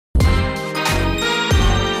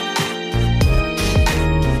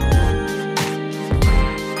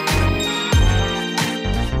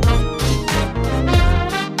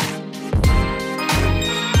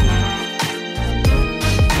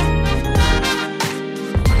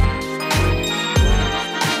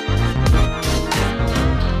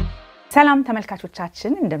ሰላም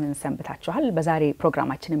ተመልካቾቻችን እንደምን ሰንብታችኋል በዛሬ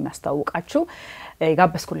ፕሮግራማችን የሚያስተዋውቃችሁ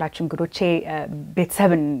ጋበስኩላችሁ እንግዶቼ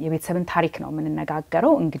የቤተሰብን ታሪክ ነው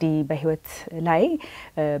የምንነጋገረው እንግዲህ በህይወት ላይ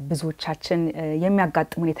ብዙዎቻችን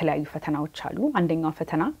የሚያጋጥሙን የተለያዩ ፈተናዎች አሉ አንደኛው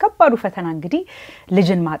ፈተና ከባዱ ፈተና እንግዲህ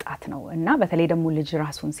ልጅን ማጣት ነው እና በተለይ ደግሞ ልጅ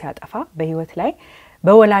ራሱን ሲያጠፋ በህይወት ላይ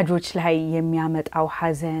በወላጆች ላይ የሚያመጣው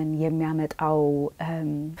ሐዘን የሚያመጣው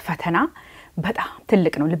ፈተና በጣም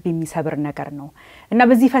ትልቅ ነው ልብ የሚሰብር ነገር ነው እና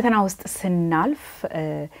በዚህ ፈተና ውስጥ ስናልፍ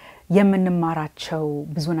የምንማራቸው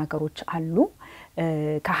ብዙ ነገሮች አሉ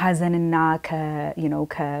ከሐዘንና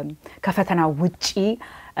ከፈተና ውጪ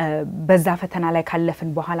በዛ ፈተና ላይ ካለፍን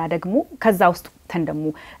በኋላ ደግሞ ከዛ ውስጥ ተንደሙ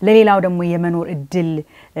ለሌላው ደግሞ የመኖር እድል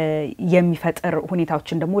የሚፈጥር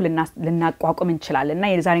ሁኔታዎችን ደግሞ ልናቋቁም እንችላለን እና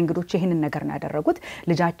የዛሬ እንግዶች ይሄንን ነገር ነው ያደረጉት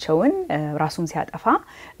ልጃቸውን ራሱን ሲያጠፋ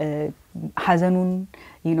ሐዘኑን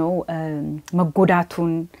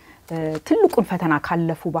መጎዳቱን ትልቁን ፈተና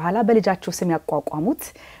ካለፉ በኋላ በልጃቸው ስም ያቋቋሙት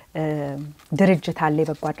ድርጅት አለ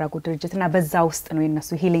የበጎ አድራጎት ድርጅትና በዛ ውስጥ ነው የነሱ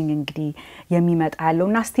ሂሊንግ እንግዲህ የሚመጣ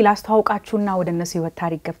ያለውና ስቲል አስተዋውቃችሁና ወደ እነሱ ህይወት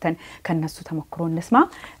ታሪክ ገብተን ከነሱ ተሞክሮ እንስማ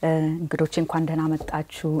እንግዶቼ እንኳን ደህና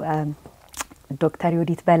መጣችሁ ዶክተር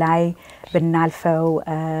ዮዲት በላይ ብናልፈው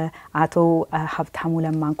አቶ ሀብታሙ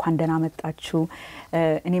ለማ እንኳን ደህና መጣችሁ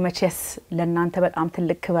እኔ መቼስ ለእናንተ በጣም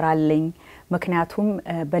ትልቅ ክብር አለኝ ምክንያቱም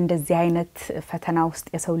በእንደዚህ አይነት ፈተና ውስጥ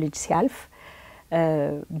የሰው ልጅ ሲያልፍ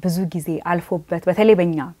ብዙ ጊዜ አልፎበት በተለይ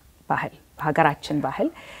በእኛ ባህል ሀገራችን ባህል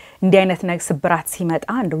እንዲህ አይነት ነገር ስብራት ሲመጣ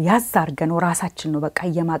እንደው ያዛርገን ራሳችን ነው በቃ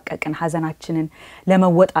የማቀቅን ሐዘናችንን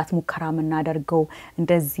ለመወጣት ሙከራ ምናደርገው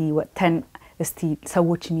እንደዚህ ወተን እስቲ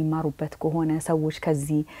ሰዎች የሚማሩበት ከሆነ ሰዎች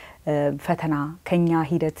ከዚህ ፈተና ከኛ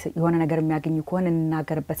ሂደት የሆነ ነገር የሚያገኙ ከሆነ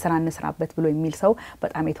እናገርበት ስራ እንስራበት ብሎ የሚል ሰው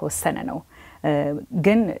በጣም የተወሰነ ነው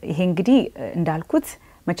ግን ይሄ እንግዲህ እንዳልኩት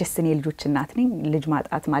መቼስ እኔ ልጆች እናት ነኝ ልጅ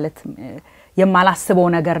ማጣት ማለት የማላስበው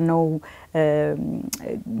ነገር ነው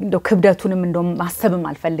እንደው ክብደቱንም እንደው ማሰብም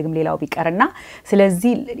አልፈልግም ሌላው ቢቀርና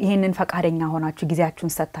ስለዚህ ይሄንን ፈቃደኛ ሆናችሁ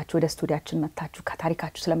ጊዜያችሁን ሰጣችሁ ወደ ስቱዲያችን መጣችሁ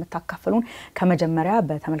ከታሪካችሁ ስለምታካፈሉን ከመጀመሪያ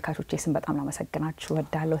በተመልካቾቼ ስም በጣም አመሰግናችሁ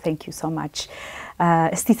ወዳለሁ thank you so much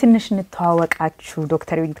እስቲ ትንሽ እንተዋወቃችሁ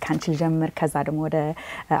ዶክተር ዮዲት ካንቺ ጀምር ከዛ ደግሞ ወደ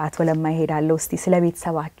አቶ ለማ ይሄዳለሁ እስቲ ስለ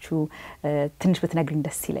ቤተሰባችሁ ትንሽ ብትነግሪኝ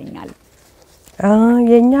ደስ ይለኛል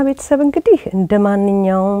የኛ ቤተሰብ እንግዲህ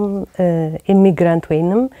እንደማንኛውም ኢሚግራንት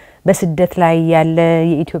ወይንም በስደት ላይ ያለ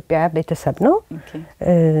የኢትዮጵያ ቤተሰብ ነው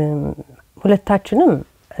ሁለታችንም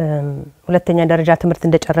ሁለተኛ ደረጃ ትምህርት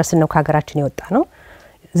እንደጨረስን ነው ከሀገራችን የወጣ ነው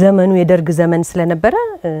ዘመኑ የደርግ ዘመን ስለነበረ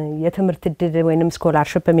የትምህርት እድል ወይንም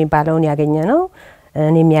ስኮላርሺፕ የሚባለውን ያገኘ ነው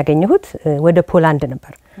እኔም ያገኘሁት ወደ ፖላንድ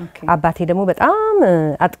ነበር አባቴ ደግሞ በጣም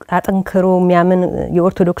አጥንክሮ የሚያምን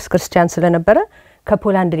የኦርቶዶክስ ክርስቲያን ስለነበረ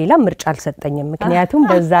ከፖላንድ ሌላ ምርጫ አልሰጠኝም ምክንያቱም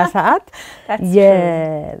በዛ ሰዓት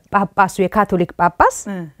የጳጳሱ የካቶሊክ ጳጳስ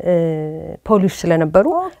ፖሊሽ ስለነበሩ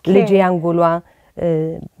ልጅ ያንጎሏ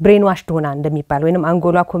ብሬን ዋሽ ሆና እንደሚባል ወይንም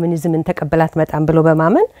አንጎሏ ኮሙኒዝምን ተቀበላት መጣን ብሎ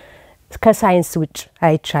በማመን ከሳይንስ ውጭ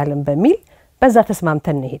አይቻልም በሚል በዛ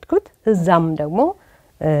ተስማምተን ሄድኩት እዛም ደግሞ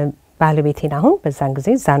ባለቤቴን አሁን በዛን ጊዜ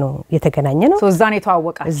እዛ ነው የተገናኘ ነው እዛን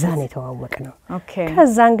የተዋወቀ ነው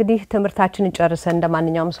ከዛ እንግዲህ ትምርታችንን ጨርሰን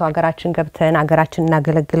እንደማንኛውም ሰው ሀገራችን ገብተን ሀገራችንን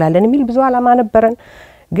እናገለግላለን የሚል ብዙ አላማ ነበረን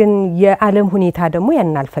ግን የዓለም ሁኔታ ደግሞ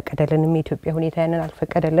ያንን አልፈቀደልንም የኢትዮጵያ ሁኔታ ያንን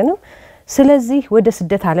አልፈቀደልንም ስለዚህ ወደ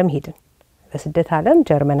ስደት ዓለም ሄድን በስደት ዓለም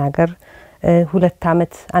ጀርመን ሀገር 2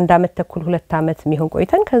 አመት 1 አመት ተኩል 2 አመት የሚሆን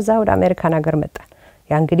ቆይተን ከዛ ወደ አሜሪካን ሀገር መጣን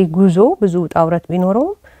ያ እንግዲህ ጉዞ ብዙ ጣውረት ቢኖረው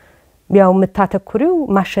ያው መታተኩሪው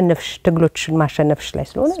ማሸነፍሽ ትግሎችን ማሸነፍሽ ላይ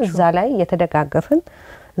ስለሆነ እዛ ላይ የተደጋገፈን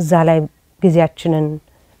እዛ ላይ ጊዜያችንን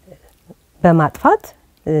በማጥፋት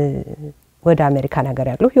ወደ አሜሪካን ሀገር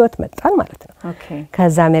ያለው ህይወት መጣን ማለት ነው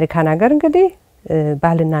ከዛ አሜሪካን ሀገር እንግዲህ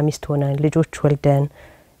ባልና ሚስት ሆነን ልጆች ወልደን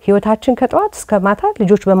ህይወታችን ከጧት እስከ ማታ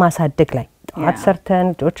ልጆች በማሳደግ ላይ ጧት ሰርተን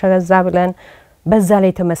ልጆች ገዛ ብለን በዛ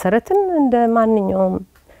ላይ ተመሰረትን እንደ ማንኛውም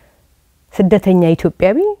ስደተኛ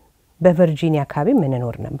ኢትዮጵያዊ በቨርጂኒያ አካባቢ ምን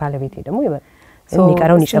ኖርነ ባለቤቴ ደግሞ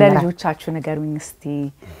የሚቀረውን ይጨምራል ለልጆቻችሁ ነገሩኝ እስቲ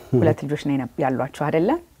ሁለት ልጆች ነው ያሏችሁ አይደለ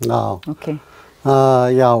አዎ ኦኬ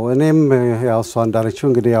ያው እኔም ያው እሷ እንዳለችው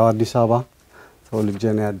እንግዲህ ያው አዲስ አበባ ተወልጄ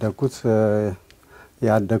ነው ያደግኩት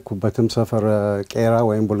ያደግኩበትም ሰፈር ቄራ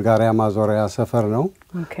ወይም ቡልጋሪያ ማዞሪያ ሰፈር ነው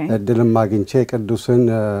እድልም አግኝቼ ቅዱስን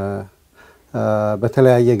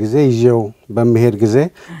በተለያየ ጊዜ ይዤው በመሄድ ጊዜ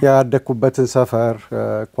ያደግኩበትን ሰፈር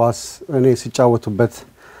ኳስ እኔ ሲጫወቱበት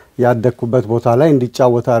ያደግኩበት ቦታ ላይ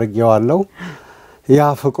እንዲጫወት አርጌዋለሁ ያ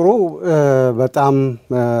ፍቅሩ በጣም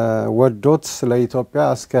ወዶት ስለ ኢትዮጵያ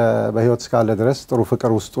እስከ በህይወት እስካለ ድረስ ጥሩ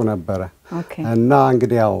ፍቅር ውስጡ ነበረ እና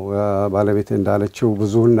እንግዲህ ያው ባለቤቴ እንዳለችው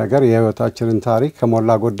ብዙውን ነገር የህይወታችንን ታሪክ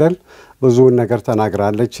ከሞላ ጎደል ብዙውን ነገር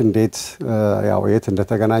ተናግራለች እንዴት ያው የት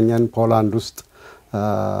እንደተገናኘን ፖላንድ ውስጥ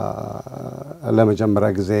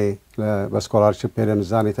ለመጀመሪያ ጊዜ በስኮላርሺፕ ሄደን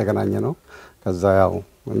እዛን የተገናኘ ነው ከዛ ያው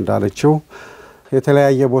እንዳለችው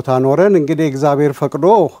የተለያየ ቦታ ኖረን እንግዲህ እግዚአብሔር ፈቅዶ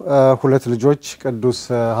ሁለት ልጆች ቅዱስ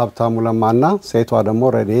ሀብታሙ ለማና ሴቷ ደግሞ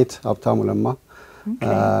ረዴት ሀብታሙ ለማ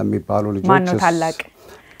የሚባሉ ልጆች ማን ነው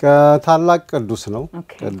ታላቅ ቅዱስ ነው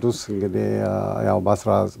ቅዱስ እንግዲህ ያው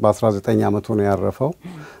በ19 አመቱ ነው ያረፈው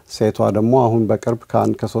ሴቷ ደግሞ አሁን በቅርብ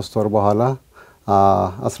ከ3 ወር በኋላ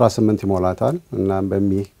 18 ይሞላታል እና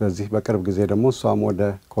በዚህ በቅርብ ጊዜ ደግሞ እሷም ወደ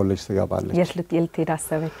ኮሌጅ ትገባለች የልትሄድ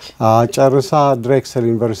አሰበች ጨርሳ ድሬክሰል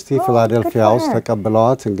ዩኒቨርሲቲ ፊላዴልፊያ ውስጥ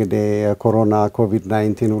ተቀብለዋት እንግዲህ የኮሮና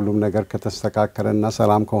ኮቪድ-19 ሁሉም ነገር ከተስተካከለና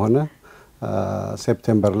ሰላም ከሆነ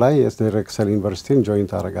ሴፕቴምበር ላይ ድሬክሰል ዩኒቨርሲቲን ጆይን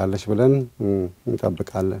ታደርጋለች ብለን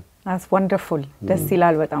እንጠብቃለን That's wonderful. ደስ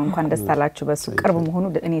ይላል በጣም እንኳን ደስ አላችሁ በሱ ቅርብ መሆኑ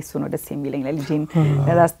እኔ እሱ ነው ደስ የሚለኝ ለልጄም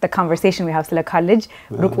that's the conversation we have ስለ college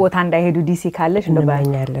ሩቅ ቦታ እንዳይሄዱ ዲሲ ካለሽ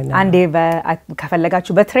አንዴ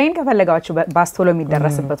ከፈለጋችሁ በትሬን ከፈለጋችሁ ባስቶሎ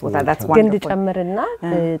የሚደረስበት ቦታ that's wonderful ግን ጨምርና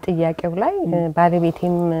ጥያቄው ላይ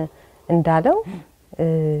ባለቤቴም እንዳለው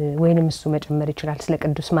ወይንም እሱ መጨመር ይችላል ስለ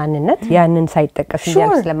ቅዱስ ማንነት ያንን ሳይጠቀስ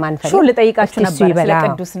ይያል ስለማንፈልግ ሹል ጠይቃችሁ ነበር ስለ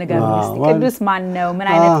ቅዱስ ነገር እስቲ ቅዱስ ማን ነው ምን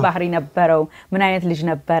አይነት ባህሪ ነበረው ምን አይነት ልጅ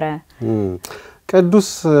ነበረ ቅዱስ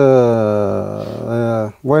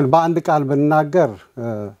ወይ በአንድ ቃል ብናገር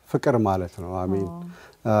ፍቅር ማለት ነው አሜን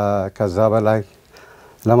ከዛ በላይ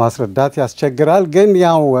ለማስረዳት ያስቸግራል ግን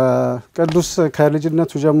ያው ቅዱስ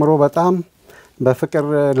ከልጅነቱ ጀምሮ በጣም በፍቅር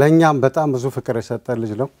ለኛም በጣም ብዙ ፍቅር የሰጠ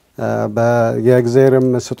ልጅ ነው የእግዚአብሔርም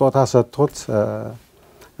ስጦታ ሰጥቶት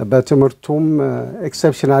በትምርቱም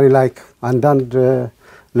ኤክሰፕሽናሊ ላይክ አንዳንድ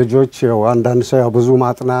ልጆች አንዳንድ ሰው ብዙ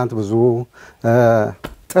ማጥናት ብዙ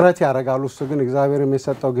ጥረት ያደርጋሉ እሱ ግን እግዚአብሔርም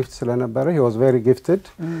የሰጠው ጊፍት ስለነበረ he was very gifted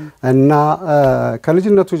እና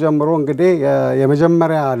ከልጅነቱ ጀምሮ እንግዲህ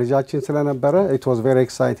የመጀመሪያ ልጃችን ስለነበረ it was very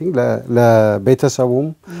exciting ለቤተሰቡም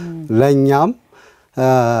ለኛም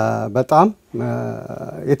በጣም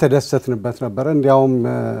የተደሰትንበት ነበር እንዲያውም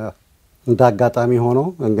እንዳጋጣሚ ሆኖ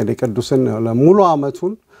እንግዲህ ቅዱስን ለሙሉ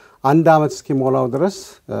አመቱን አንድ አመት እስኪሞላው ድረስ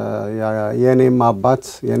የኔም አባት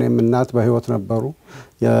የኔም እናት በህይወት ነበሩ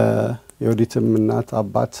የዮዲትም እናት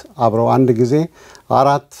አባት አብረው አንድ ጊዜ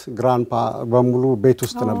 4 ግራንፓ በሙሉ ቤት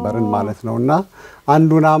ውስጥ ነበርን ማለት ነውና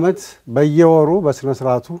አንዱን አመት በየወሩ በስነ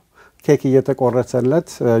ስርዓቱ ኬክ እየተቆረሰለት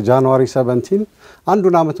ጃንዋሪ 17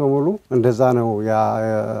 አንዱን አመት በሙሉ እንደዛ ነው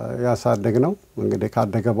ያሳደግነው እንግዲህ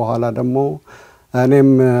ካደገ በኋላ ደግሞ እኔም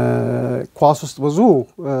ኳስ ውስጥ ብዙ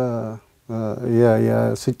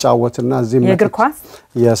የስጫወትና እዚህም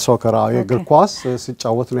የሶከር የእግር ኳስ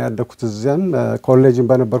ስጫወት ነው ያደኩት እዚህም ኮሌጅን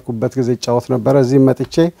በነበርኩበት ጊዜ ጫወት ነበር እዚህም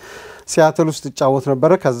መጥቼ ሲያትል ውስጥ ጫወት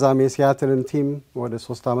ነበር ከዛም የሲያትልን ቲም ወደ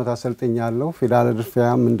 3 አመት አሰልጥኛለሁ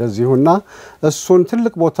ፊላዴልፊያም እንደዚሁና እሱን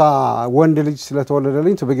ትልቅ ቦታ ወንድ ልጅ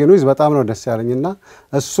ስለተወለደልኝ ትብገኑዝ በጣም ነው ደስ ያለኝና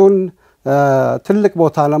እሱን ትልቅ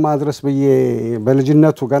ቦታ ለማድረስ በየ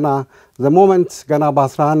በልጅነቱ ገና the moment ገና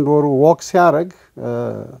በ11 ወሩ ወክ ሲያረግ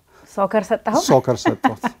ሶከር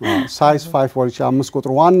ሰጠው ሳይዝ 5 ወልቻ 5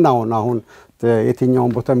 ቁጥር ዋናው አሁን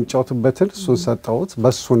የትኛውን ቦታ የሚጫወትበትን እሱን ሰጠውት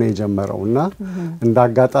በሱ ነው የጀመረውና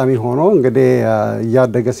እንዳጋጣሚ ሆኖ እንግዲህ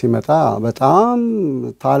ያደገ ሲመጣ በጣም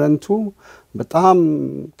ታለንቱ በጣም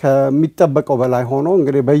ከሚጠበቀው በላይ ሆኖ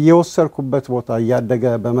እንግዲህ በየወሰርኩበት ቦታ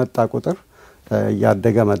ያደገ በመጣ ቁጥር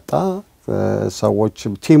ያደገ መጣ ሰዎች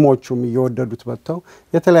ቲሞቹም እየወደዱት መጥተው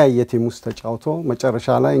የተለያየ ቲም ውስጥ ተጫውቶ መጨረሻ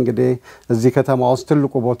ላይ እንግዲህ እዚህ ከተማ ውስጥ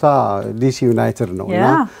ትልቁ ቦታ ዲሲ ዩናይትድ ነውና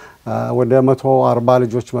ወደ 140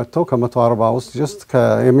 ልጆች መጥተው ከ140 ውስጥ just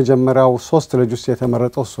የመጀመሪያው 3 ልጆች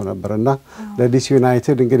የተመረጠው እሱ ነበርና ለዲሲ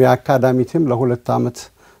ዩናይትድ እንግዲህ አካዳሚ ቲም ለ2 አመት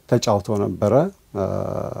ተጫውቶ ነበር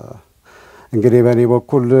እንግዲህ በኔ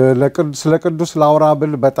በኩል ለቅዱስ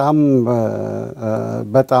ላውራብል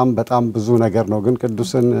በጣም ብዙ ነገር ነው ግን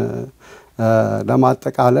ቅዱስን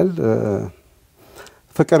ለማጠቃለል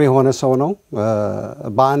ፍቅር የሆነ ሰው ነው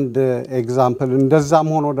በአንድ ኤግዛምፕል እንደዛም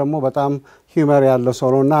ሆኖ ደግሞ በጣም ሂዩመር ያለው ሰው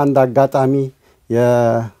ነውና አንድ አጋጣሚ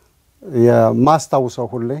የማስታውሰው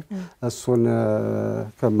ሁሌ እሱን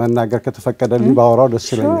ከመናገር ከተፈቀደልኝ ባወራው ደስ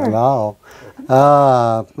ይለኛል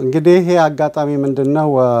እንግዲህ ይሄ አጋጣሚ ምንድነው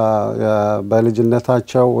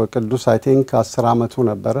በልጅነታቸው ቅዱስ አይ ቲንክ 10 አመቱ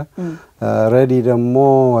ነበር ሬዲ ደግሞ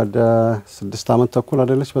ወደ 6 አመት ተኩል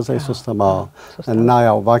አይደለች በዛ 3 አመት እና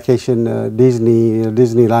ያው ቫኬሽን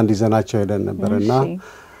ዲዝኒላንድ ይዘናቸው ሄደን ነበርና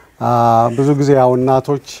ብዙ ጊዜ ያው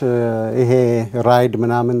እናቶች ይሄ ራይድ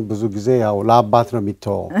ምናምን ብዙ ጊዜ ያው ለአባት ነው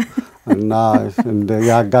የሚተው እና እንደ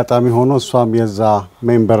ያጋጣሚ ሆኖ እሷም የዛ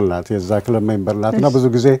ሜምበር ናት የዛ ክለብ ሜምበር ናት እና ብዙ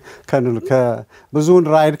ጊዜ ብዙውን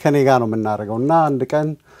ራይድ ከኔ ጋር ነው የምናደርገውና አንድ ቀን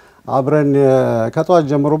አብረን ከጧት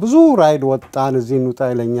ጀምሮ ብዙ ራይድ ወጣን እዚህ እንውጣ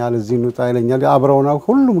ይለኛል አብረውና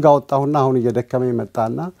ሁሉም ጋር ወጣሁና አሁን እየደከመኝ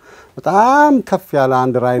መጣና በጣም ከፍ ያለ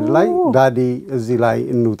አንድ ራይድ ላይ ዳዲ እዚህ ላይ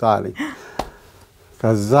እንውጣ አለኝ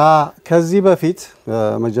ከዚህ በፊት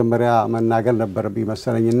መጀመሪያ መናገር ነበርብኝ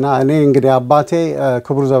መሰለኝና እኔ እንግዲህ አባቴ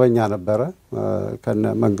ክቡር ዘበኛ ነበረ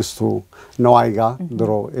ከነ መንግስቱ ነዋይ ጋር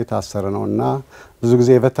ድሮ የታሰረ ነውና ብዙ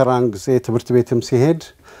ጊዜ ቬተራን ጊዜ ትምህርት ቤትም ሲሄድ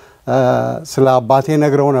ስለ አባቴ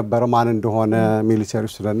ነግረው ነበር ማን እንደሆነ ሚሊተሪ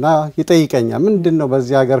ስለና ይጠይቀኛል ምንድነው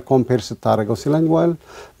በዚህ ሀገር ኮምፔር ስታደርገው ሲለኝ ወል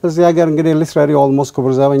በዚህ ሀገር እንግዲህ ሊትራሊ ኦልሞስት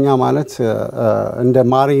ክቡር ዘበኛ ማለት እንደ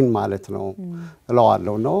ማሪን ማለት ነው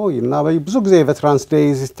እለዋለሁ ነው እና ብዙ ጊዜ ቬተራንስ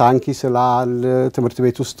ዴይዝ ታንኪ ስላል ትምህርት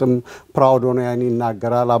ቤት ውስጥም ፕራውድ ሆኖ ያን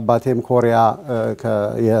ይናገራል አባቴም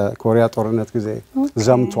የኮሪያ ጦርነት ጊዜ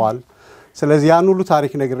ዘምቷል ስለዚህ ያን ሁሉ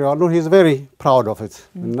ታሪክ ነግሬዋለሁ he is very proud of it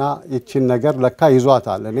እና እቺን ነገር ለካ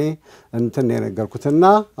ይዟታል እኔ እንትን የነገርኩትና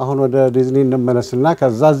አሁን ወደ ዲዝኒ እንመለስና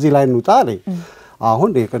ከዛ እዚህ ላይ እንውጣ አለኝ አሁን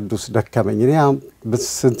የቅዱስ ደከመኝ እኔ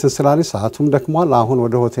ስንት ስላለ ሰዓቱም ደክሟል አሁን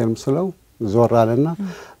ወደ ሆቴልም ስለው ዞራለና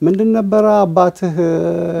ምንድን ነበር አባትህ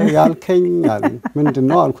ያልከኝ አለኝ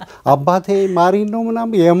ምንድነው አልኩ አባቴ ማሪን ነው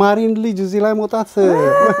ምናምን የማሪን ልጅ እዚህ ላይ መውጣት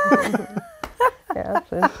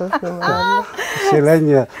ሲለኝ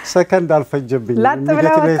ሰከንድ አልፈጀብኝ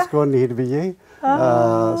ኢሚዲየትሊ ስኮን ሄድ ብዬ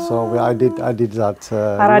so I did that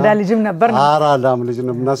አራዳ ልጅም ነበር አራዳም ልጅ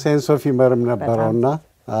ነው እና ሴንስ ኦፍ ሂመርም ነበርውና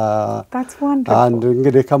that's wonderful አንድ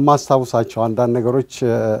እንግዲህ ከማስታውሳቸው አንዳንድ ነገሮች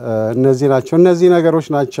እነዚህ ነገሮች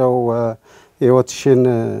ናቸው ህይወትሽን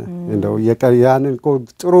እንደው ያንን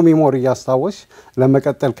ጥሩ ሚሞሪ ያስታውሽ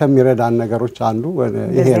ለመቀጠል ከሚረዳን ነገሮች አንዱ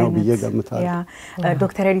ይሄ ነው ብዬ ገምታለሁ ያ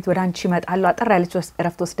ዶክተር ኤዲት ወደ አንቺ መጣለው አጠር ያለች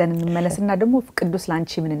እረፍት ወስደን እንመለስና ደግሞ ቅዱስ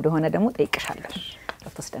ላንቺ ምን እንደሆነ ደግሞ ጠይቅሻለሁ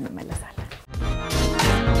እረፍት ወስደን እንመለሳለን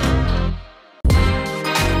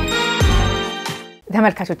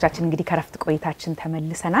ተመልካቾቻችን እንግዲህ ከረፍት ቆይታችን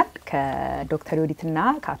ተመልሰናል ከዶክተር ኤዲትና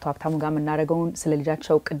ከአቶ ሀብታሙ ጋር እናረጋውን ስለ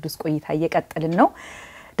ልጃቸው ቅዱስ ቆይታ እየቀጠልን ነው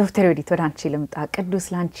ዶክተር ኤዲት ወደ አንቺ ልምጣ ቅዱስ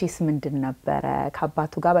ላንቺስ ምንድን ነበር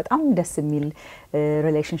ከአባቱ ጋር በጣም ደስ የሚል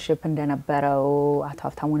ሪሌሽንሺፕ እንደነበረው አቶ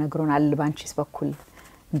ሀብታሙ ነግሮናል ባንቺስ በኩል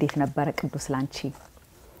እንዴት ነበር ቅዱስ ላንቺ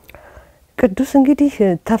ቅዱስ እንግዲህ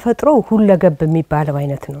ተፈጥሮ ሁለገብ የሚባለው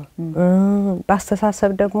አይነት ነው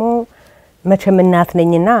ባስተሳሰብ ደግሞ መቼም እናት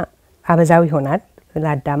ነኝና አበዛው ይሆናል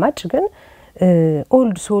ለአዳማጭ ግን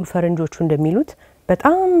ኦልድ ሶል ፈረንጆቹ እንደሚሉት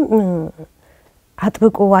በጣም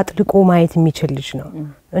አጥልቆ ማየት የሚችል ልጅ ነው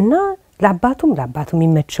እና ለአባቱ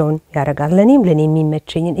የሚመቸውን ያረጋል ለኔም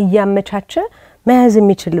የሚመቸኝን እያመቻቸ መያዝ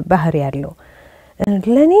የሚችል ባህሪ ያለው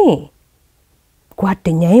ለኔ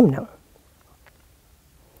ጓደኛዬም ነው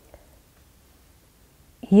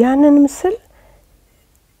ያንን ምስል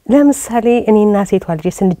ለምሳሌ እኔና ሴቷ ልጅ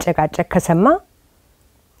ስንጨቃጨቅ ከሰማ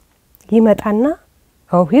ይመጣና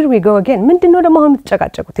oh here we go again ምንድነው ደግሞ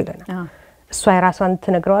የምትጨቃጨቁት ይለናል እሷ የራሷን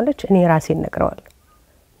ትነግረዋለች እኔ ራሴን ነግረዋለሁ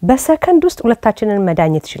በሰከንድ ውስጥ ሁለታችንን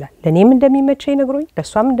መዳኘት ይችላል ለኔም እንደሚመቸኝ ነግሮኝ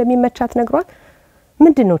ለሷም እንደሚመቻት ነግሯል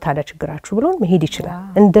ምንድነው ታዲያ ችግራችሁ ብሎ መሄድ ይችላል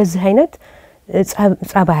እንደዚህ አይነት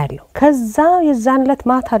ጸባይ ያለው ከዛ የዛንለት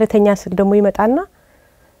ማታ ለተኛ ስል ደግሞ ይመጣና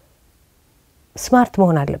ስማርት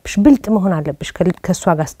መሆን አለብሽ ብልጥ መሆን አለብሽ ከሷ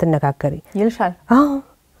ጋር ስትነጋገሪ ይልሻል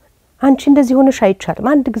አንቺ እንደዚህ ሆነሽ አይቻልም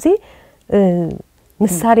አንድ ጊዜ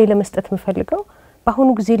ምሳሌ ለመስጠት ምፈልገው በአሁኑ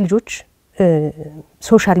ጊዜ ልጆች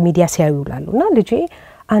ሶሻል ሚዲያ ሲያዩላሉና ልጄ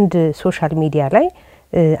አንድ ሶሻል ሚዲያ ላይ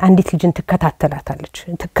አንዲት ልጅን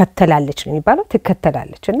ትከተላለች ነው የሚባለው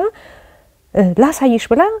ትከተላለችና ላሳይሽ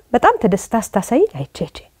ብላ በጣም ተደስታ ስታሳይ አይቼ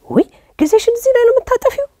ወይ ጊዜሽን እዚህ ላይ ነው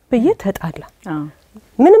የምታጠፊው በየተጣላ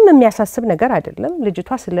ምንም የሚያሳስብ ነገር አይደለም ልጅቷ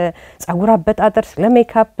ስለ ጸጉር አበጣጠር ስለ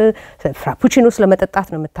ሜካፕ ፍራፑቺኖ ስለመጠጣት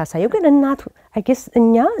ነው የምታሳየው ግን እናቱ አይገስ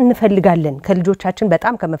እኛ እንፈልጋለን ከልጆቻችን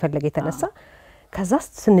በጣም ከመፈለግ የተነሳ ከዛ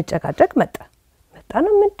ስንጨቃጨቅ መጣና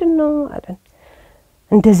ምንድነው አለን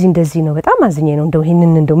እንደዚህ ነው በጣም አዝኜ ነው እንደው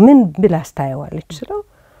ይሄንን እንደው ምን ብላ አስተያየዋለች ስለው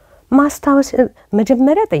ማስታወስ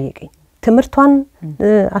መጀመሪያ ጠየቀኝ ትምርቷን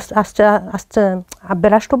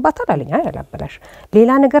አበላሽቶባታል አለኝ አይ አላበላሽ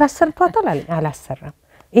ሌላ ነገር አሰርቷታል አለኝ አላሰራም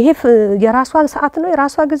ይሄ የራሷ ሰዓት ነው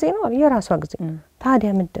የራሷ ጊዜ ነው የራሷ ጊዜ ታዲያ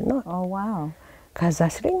ምንድነው ዋው ከዛ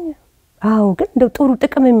ስለኝ አው ግን እንደው ጥሩ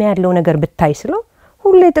ጥቅም የሚያለው ነገር ብታይ ስለው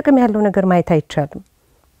ሁሌ ጥቅም ያለው ነገር ማየት አይቻልም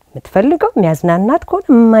ምትፈልገው የሚያዝናናት ከሆነ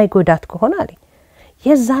የማይጎዳት ከሆነ አለኝ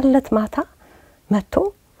የዛለት ማታ መጥቶ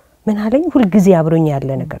ምን አለኝ ሁሉ ጊዜ አብሮኝ ያለ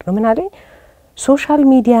ነገር ነው ምን አለኝ ሶሻል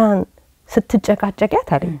ሚዲያን ስትጨቃጨቂያት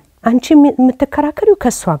አለኝ አንቺ የምትከራከሪው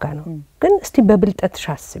ከሷ ጋር ነው ግን እስቲ በብልጠትሽ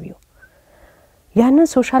አስቢው ያንን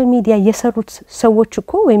ሶሻል ሚዲያ የሰሩት ሰዎች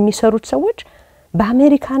እኮ የሚሰሩት ሰዎች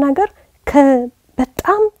በአሜሪካን ሀገር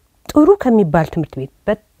በጣም ጥሩ ከሚባል ትምህርት ቤት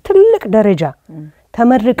በትልቅ ደረጃ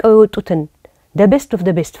ተመርቀው የወጡትን the best of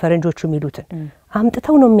the best ፈረንጆቹ የሚሉትን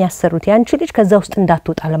አምጥተው ነው የሚያሰሩት ያንቺ ልጅ ከዛ ውስጥ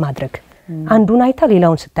እንዳትወጣ ለማድረግ አንዱን አይታ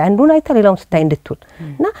ሌላውን ስታይ እንድትውል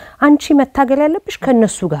እና አንቺ መታገል ያለብሽ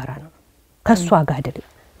ከነሱ ጋራ ነው ከሷ ጋር አይደለም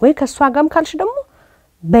ወይ ከሷ ጋርም ካልሽ ደግሞ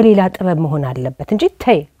በሌላ ጥበብ መሆን አለበት እንጂ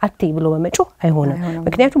አትይ ብሎ መመጮ አይሆንም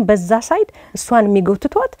ምክንያቱም በዛ ሳይድ እሷን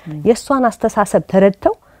የሚጎትቷት የሷን አስተሳሰብ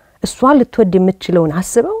ተረድተው እሷ ልትወድ የምትችለውን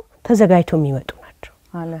አስበው ተዘጋጅተው የሚመጡ ናቸው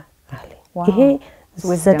አለ ይሄ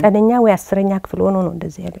 9ኛ ወይ 10ኛ ክፍል ሆኖ ነው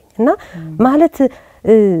እንደዚህ ያለኝ እና ማለት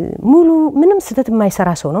ሙሉ ምንም ስተት የማይሰራ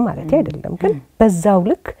ሰው ነው ማለት አይደለም ግን በዛው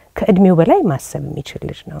ልክ ከእድሜው በላይ ማሰብ የሚችል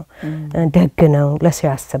ልጅ ነው ደግ ነው ለሰው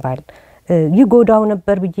ያስባል ይጎዳው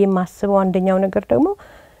ነበር ብዬ ማስበው አንደኛው ነገር ደግሞ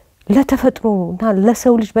ለተፈጥሮና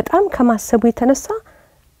ለሰው ልጅ በጣም ከማሰቡ የተነሳ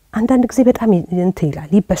አንዳንድ ጊዜ በጣም ይላል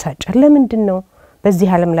ይበሳጫል ለምንድን ነው በዚህ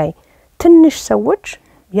ዓለም ላይ ትንሽ ሰዎች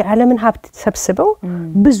የዓለምን ሀብት ሰብስበው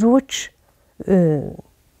ብዙዎች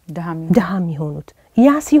ደሃም ይሆኑት ያ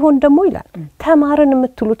ሲሆን ደግሞ ይላል ተማረን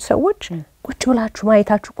የምትሉት ሰዎች ቁጭ ብላችሁ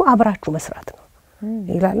ማየታችሁ እኮ አብራችሁ መስራት ነው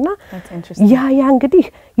ይላልና ያ እንግዲህ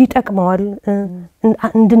ይጠቅመዋል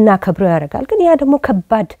እንድናከብረው ያደርጋል ግን ያ ደግሞ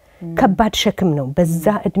ከባድ ሸክም ነው በዛ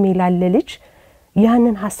እድሜ ላለ ልጅ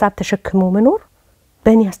ያንን ሐሳብ ተሸክሞ መኖር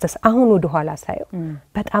በእኔ አሁን ወደ ኋላ ሳየው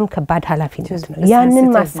በጣም ከባድ ኃላፊነት ነው ያንን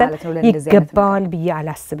ማሰብ ይገባዋል ብዬ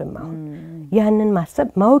አላስብም አሁን ያንን ማሰብ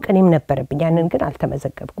ማወቅ እኔም ነበርብኝ ያንን ግን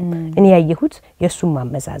አልተመዘገብኩም እኔ ያየሁት የሱም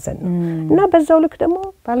ማመዛዘን ነው እና በዛው ልክ ደግሞ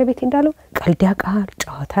ባለቤቴ እንዳለው ቀልድ ያቃል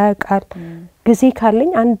ጨዋታ ያቃል ጊዜ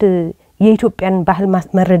ካለኝ አንድ የኢትዮጵያን ባህል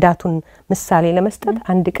መረዳቱን ምሳሌ ለመስጠት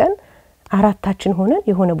አንድ ቀን አራታችን ሆነን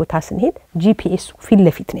የሆነ ቦታ ስንሄድ ጂፒኤስ ፊት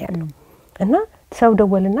ለፊት ነው ያለው እና ሰው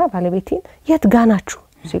ደወልና ባለቤቴን የት ጋናችሁ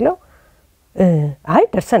ሲለው አይ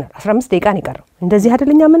ደርሰናል 15 ደቂቃ ነው የቀረው እንደዚህ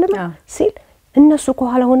አይደለኛ ምንለው ሲል እነሱ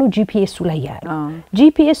ከኋላ ሆነው ጂፒኤሱ ላይ ያያል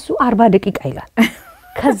ጂፒኤሱ 40 ደቂቃ ይላል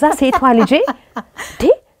ከዛ ሴቷ ልጄ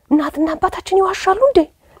እናትና አባታችን ይዋሻሉ እንዴ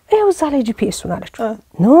ይሄው እዛ ላይ ጂፒኤሱን አለችው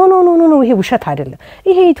ኖ ይሄ ውሸት አይደለም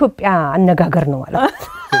ይሄ ኢትዮጵያ አነጋገር ነው ማለት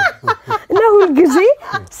እና ሁሉ ጊዜ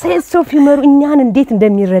ሴንስ ኦፍ ሂውመር እኛን እንዴት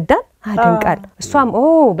እንደሚረዳን አደንቃል እሷም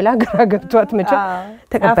ብላ ግራ ገብቷት መቼ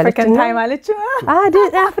ተቀበለችና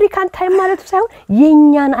አፍሪካን ታይም ማለት ሳይሆን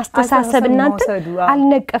የኛን አስተሳሰብ እናንተ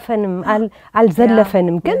አልነቀፈንም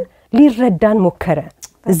አልዘለፈንም ግን ሊረዳን ሞከረ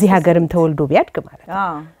እዚህ ሀገርም ተወልዶ ቢያድግ ማለት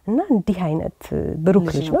እና እንዲህ አይነት ብሩክ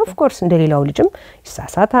ልጅ ነው ኦፍ ኮርስ እንደሌላው ልጅም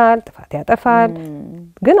ይሳሳታል ጥፋት ያጠፋል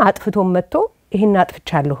ግን አጥፍቶም መጥቶ ይሄን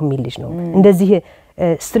አጥፍቻለሁ የሚል ልጅ ነው እንደዚህ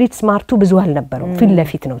ስትሪት ስማርቱ ብዙ አልነበረው ፊት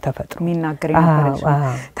ለፊት ነው ተፈጥሮ የሚናገር ይነበረች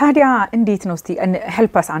ታዲያ እንዴት ነው እስቲ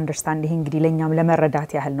help us understand ይሄ እንግዲህ ለኛም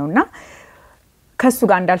ለመረዳት ያህል ነውና ከሱ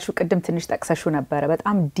ጋር እንዳልሽው ቅድም ትንሽ ጠቅሰሹ ነበር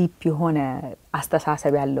በጣም ዲፕ የሆነ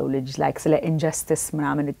አስተሳሰብ ያለው ልጅ ላይክ ስለ ኢንጀስቲስ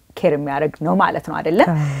ምናምን ኬር የሚያደርግ ነው ማለት ነው አይደለ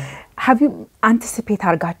have you anticipate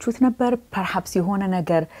አርጋችሁት ነበር perhaps የሆነ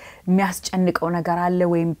ነገር የሚያስጨንቀው ነገር አለ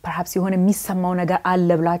ወይም perhaps የሆነ የሚሰማው ነገር አለ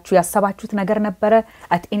ብላችሁ ያሰባችሁት ነገር ነበረ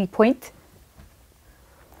at any point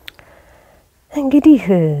እንግዲህ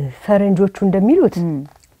ፈረንጆቹ እንደሚሉት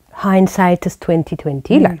hindsight is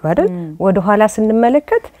 2020 ይላሉ አይደል ወደ ኋላ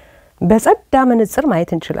ስንመለከት በጸዳ መነጽር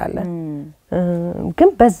ማየት እንችላለን ግን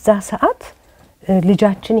በዛ ሰዓት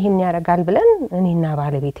ልጃችን ይሄን ያረጋል ብለን እኔና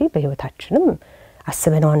ባለቤቴ በህይወታችንም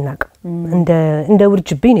አስበነው አናውቅም እንደ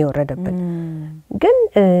ውርጅብኝ ነው የወረደብን ግን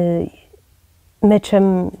መቼም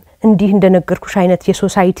እንዲህ እንደነገርኩሽ አይነት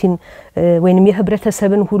የሶሳይቲን ወይንም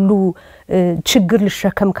የህብረተሰብን ሁሉ ችግር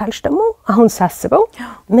ልሸከም ካልሽ ደግሞ አሁን ሳስበው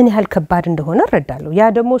ምን ያህል ከባድ እንደሆነ እረዳለሁ ያ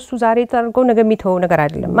ደግሞ እሱ ዛሬ ታርገው ነገ የሚተው ነገር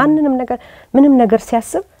አይደለም ምንም ነገር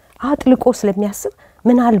ሲያስብ አጥልቆ ስለሚያስብ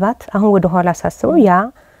ምናልባት አሁን ወደ ኋላ ሳስበው ያ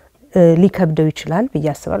ሊከብደው ይችላል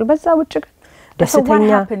በያስባሉ በዛ ውጭ ደስተኛ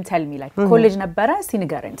happen tell me like ኮሌጅ ነበረ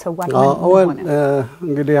ሲንገረኝ ሰው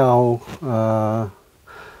እንግዲህ ያው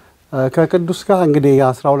ከቅዱስ ጋር እንግዲህ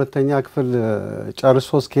 12ኛ ክፍል ጨርሶ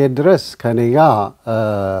እስከሄድ ድረስ ከኔ ጋር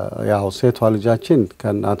ያው ሴቷ ልጃችን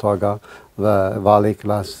ከእናቷ ጋር በቫሌ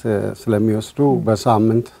ክላስ ስለሚወስዱ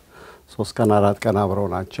በሳምንት 3 ቀን 4 ቀን አብረው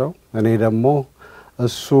ናቸው እኔ ደግሞ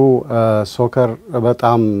እሱ ሶከር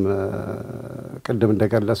በጣም ቅድም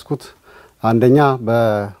እንደገለጽኩት አንደኛ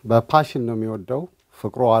በፓሽን ነው የሚወደው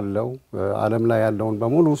ፍቅሩ አለው ዓለም ላይ ያለውን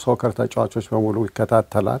በሙሉ ሶከር ተጫዋቾች በሙሉ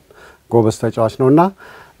ይከታተላል ጎበዝ ተጫዋች ነውና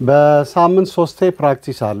በሳምንት 3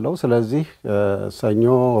 ፕራክቲስ አለው ስለዚህ ሰኞ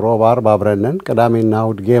ሮብ አርብ አብረን ቅዳሜና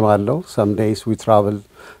እሁድ ጌም አለው some days we travel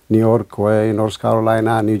ኒውዮርክ ወይ ኖርዝ ካሮላይና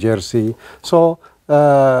ኒው ጀርሲ ሶ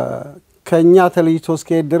ከኛ ተለይቶ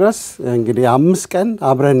እስከሄድ ድረስ እንግዲህ 5 ቀን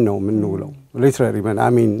አብረን ነው የምንውለው ሊትራሊ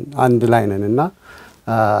አሚን አንድ ላይ ነንና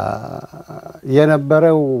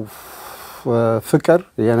የነበረው ፍቅር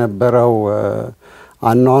የነበረው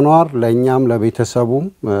አኗኗር ለኛም ለቤተሰቡም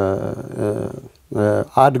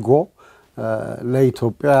አድጎ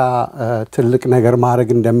ለኢትዮጵያ ትልቅ ነገር ማድረግ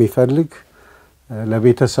እንደሚፈልግ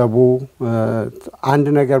ለቤተሰቡ አንድ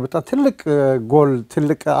ነገር በጣም ትልቅ ጎል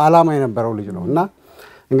ትልቅ አላማ የነበረው ልጅ ነውና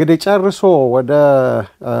እንግዲህ ጨርሶ ወደ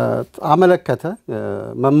አመለከተ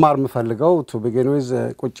መማር ምፈልገው ቱ ቢጊን ዊዝ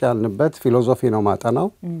ቁጭ ያልንበት ፊሎሶፊ ነው ማጠናው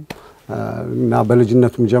እና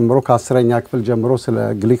በልጅነቱም ጀምሮ ከ10ኛ ክፍል ጀምሮ ስለ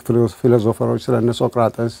ግሪክ ፊሎሶፈሮች ስለ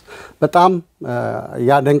ሶቅራጥስ በጣም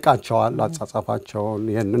ያደንቃቸዋል አጻጻፋቸውን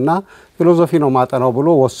ይሄንና ፊሎሶፊ ነው ማጠናው ብሎ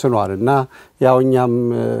ወስኗልና ያውኛም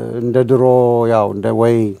እንደ ድሮ ያው እንደ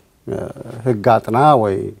ወይ ህግ አጥና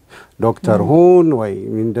ወይ ዶክተር ሁን ወይ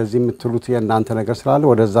እንደዚህ የምትሉት የእናንተ ነገር ስላለ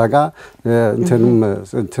ወደዛ ጋር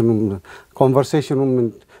እንትኑም ኮንቨርሴሽኑም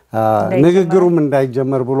ንግግሩም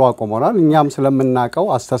እንዳይጀመር ብሎ አቆመናል እኛም ስለምናቀው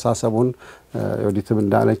አስተሳሰቡን ወዲትም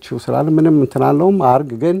እንዳለችው ስላለ ምንም እንትናለውም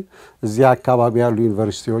አርግ ግን እዚህ አካባቢ ያሉ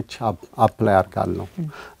ዩኒቨርሲቲዎች አፕላይ አርጋል ነው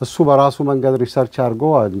እሱ በራሱ መንገድ ሪሰርች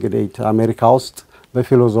አርጎ እንግዲህ አሜሪካ ውስጥ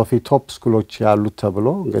በፊሎሶፊ ቶፕ ስኩሎች ያሉት ተብሎ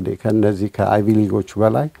እንግዲህ ከነዚህ ከአይቪ ሊጎች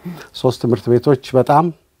በላይ 3 ትምህርት ቤቶች በጣም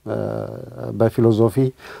በፊሎሶፊ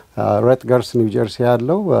ሬትገርስ ኒው ጀርሲ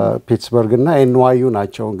ያለው ፒትስበርግ እና ኤንዋዩ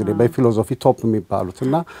ናቸው እንግዲህ በፊሎሶፊ ቶፕ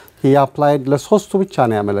የሚባሉትና he applied ለሶስቱ ብቻ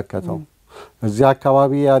ነው ያመለከተው እዚህ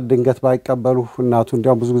አካባቢ ድንገት ባይቀበሉ እናቱ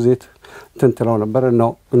እንዲያው ብዙ ጊዜ ትንትለው ነበር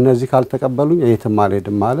ነው እነዚህ ካልተቀበሉኝ የትም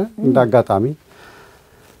አልሄድም ማለት እንዳጋጣሚ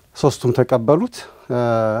ሶስቱም ተቀበሉት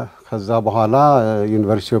ከዛ በኋላ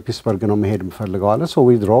ዩኒቨርሲቲ ኦፍ ፒትስበርግ ነው መሄድ ምፈልገው አለ ሶ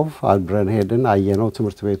ዊ ድሮቭ አልብረን ሄድን አየነው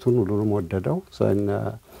ትምህርት ቤቱን ሁሉንም ወደደው ዘን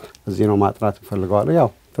እዚህ ነው ማጥናት ምፈልገው አለ ያው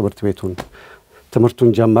ትምህርቱን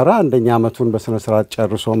ጀመረ አንደኛ አመቱን በስነ ስርዓት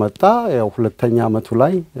ጨርሶ መጣ ያው ሁለተኛ አመቱ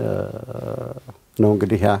ላይ ነው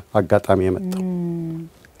እንግዲህ አጋጣሚ የመጣው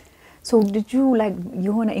So did you like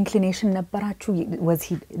የሆነ inclination ነበራችሁ was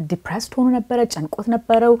he depressed ሆኖ ነበረ ጨንቆት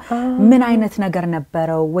ነበረው ምን አይነት ነገር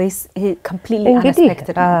ነበረው ወይስ completely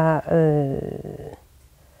unexpected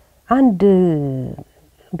አንድ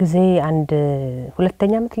ጊዜ አንድ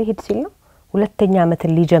ሁለተኛ አመት ሊሄድ ሲል ነው ሁለተኛ አመት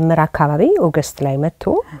ሊጀምር አካባቢ ኦገስት ላይ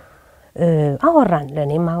መጥቶ አወራን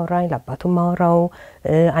ለኔም አወራኝ ለአባቱም አወራው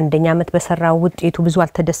አንደኛ አመት በሰራው ውጤቱ ብዙ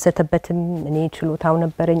አልተደሰተበትም እኔ ችሎታው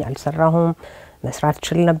ነበርኝ አልሰራሁም መስራት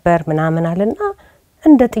ይችል ነበር ምናምን አለና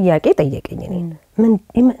እንደ ጥያቄ ጠየቀኝ እኔ ምን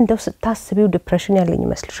እንደው ስታስቢው ዲፕሬሽን ያለኝ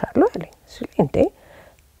ይመስልሻል አለኝ ስለዚህ እንዴ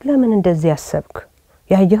ለምን እንደዚህ ያሰብክ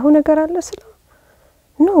ያየኸው ነገር አለ ስለ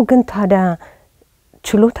ነው ግን ታዲያ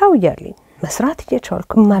ችሎታው ያለኝ መስራት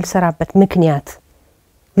እየቻልኩ ማልሰራበት ምክንያት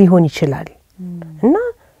ሊሆን ይችላል እና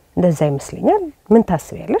እንደዛ ይመስልኛል ምን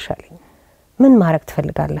ታስቢያለሽ አለኝ ምን ማድረግ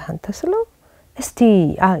ትፈልጋለህ አንተ ስለው እስቲ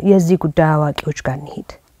የዚህ ጉዳይ አዋቂዎች ጋር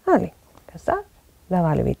እንሂድ አለኝ ከዛ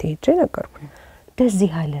ለባለቤቴ ሄጄ ነገርኩ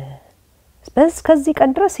እንደዚህ አለ በስ ከዚህ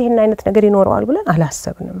ቀን ድረስ ይሄን አይነት ነገር ይኖረዋል ብለን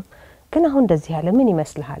አላሰብንም ግን አሁን እንደዚህ አለ ምን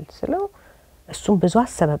ይመስልሃል ስለው እሱም ብዙ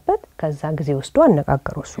አሰበበት ከዛ ጊዜ ወስዶ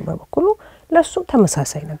አነጋገረው እሱ በበኩሉ ለሱ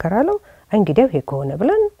ተመሳሳይ ነገር አለው እንግዲህ ይሄ ከሆነ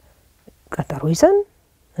ብለን ቀጠሮ ይዘን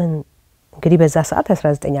እንግዲህ በዛ ሰዓት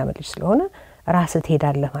 19 አመት ልጅ ስለሆነ ራስ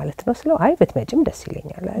ትሄዳለህ ማለት ነው ስለው አይ በትመጭም ደስ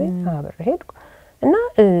ይለኛል አይደል አብሬ ሄድኩ እና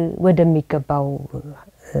ወደሚገባው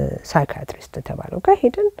ሳይካትሪስት ተባለው ጋር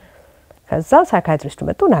ሄድን ከዛ ሳይካትሪስቱ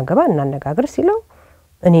መጥቶ ናገባ እናነጋግር ሲለው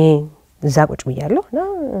እኔ እዛ ቁጭ ብያለሁና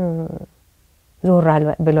ዞራል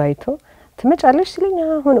ብሎ አይቶ ትመጫለሽ ሲለኝ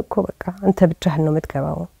አሁን እኮ በቃ አንተ ብቻህን ነው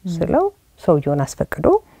የምትገባው ስለው ሰውየውን አስፈቅዶ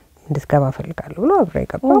እንድትገባ ፈልጋለሁ ብሎ አብሬ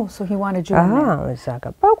ገባው so he wanted you እዛ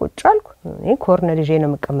ገባ ቁጭ አልኩ እኔ ኮርነር ይዤ ነው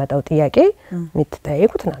የምቀመጠው ጥያቄ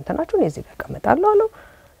ምትጠይቁት እናንተ ናችሁ እኔ እዚህ ጋር እቀመጣለሁ አለው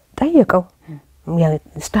ጠየቀው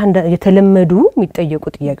ስታንዳርድ የተለመዱ የሚጠየቁ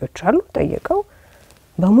ጥያቄዎች አሉ ጠየቀው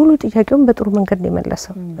በሙሉ ጥያቄውን በጥሩ መንገድ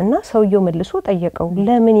እንደመለሰው እና ሰውየው መልሶ ጠየቀው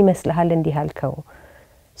ለምን ይመስልሃል እንዲህ አልከው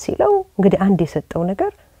ሲለው እንግዲህ አንድ የሰጠው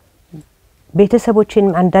ነገር ቤተሰቦችን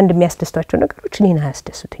አንዳንድ የሚያስደስታቸው ነገሮች እኔን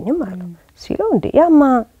አያስደስቱኝም አለው ሲለው እንዴ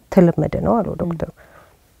ያማ ተለመደ ነው አለው ዶክተር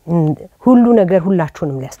ሁሉ ነገር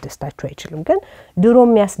ሁላችሁንም ሊያስደስታችሁ አይችልም ግን ድሮ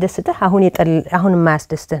የሚያስደስተህ አሁን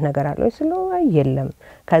የማያስደስትህ ነገር አለ ሲለው አይየለም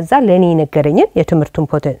ከዛ ለኔ ነገረኝን የትምርቱን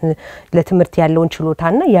ለትምርት ያለውን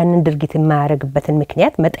ችሎታና ያንን ድርጊት የማያረግበትን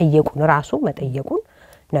ምክንያት መጠየቁን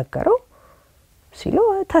ነገረው ሲለው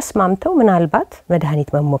ተስማምተው ምናልባት መድኃኒት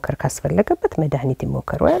መሞከር ካስፈለገበት መድኃኒት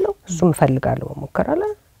ይሞከረው ያለው እሱም ፈልጋለሁ መሞከር አለ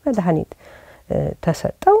መድኃኒት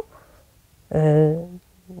ተሰጠው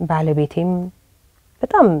ባለቤቴም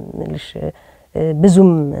በጣም ልሽ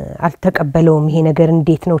ብዙም አልተቀበለውም ይሄ ነገር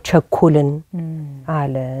እንዴት ነው ቸኩልን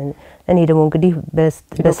አለ እኔ ደግሞ እንግዲህ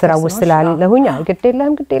በስራ ውስጥ ስላለሁኝ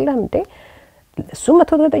ግዴለም እንዴ እሱ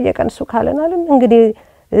መቶ ተጠየቀን እሱ ካለናልን እንግዲህ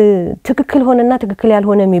ትክክል ሆነና ትክክል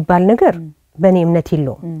ያልሆነ የሚባል ነገር በእኔ እምነት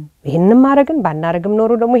ይለው ይሄንን ማረግን ባናረግም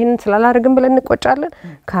ኖሮ ደግሞ ይሄንን ስላላረግን ብለን እንቆጫለን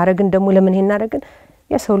ካረግን ደግሞ ለምን ይሄን አረግን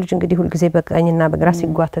የሰው ልጅ እንግዲህ ሁሉ ጊዜ በቀኝና በግራ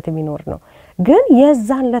ሲጓተት የሚኖር ነው ግን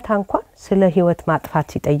የዛን ለታ እንኳን ስለ ህይወት ማጥፋት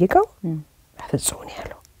ሲጠይቀው ፍጹም ነው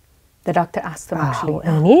ያለው the doctor asked him actually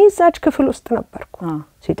እኔ እዛች ክፍል ውስጥ ነበርኩ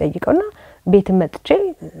ሲጠይቀውና ቤት መጥቼ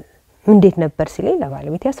እንዴት ነበር ሲለኝ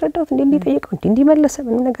ለባለቤት ያስረዳውት እንዲጠይቀው እንዲመለሰ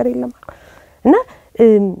ምንም ነገር የለም እና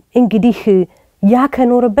እንግዲህ ያ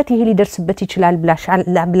ከኖርበት ይሄ ሊደርስበት ይችላል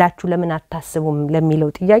ብላችሁ ለምን አታስቡም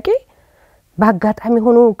ለሚለው ጥያቄ በአጋጣሚ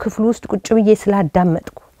ሆኖ ክፍሉ ውስጥ ቁጭ ብዬ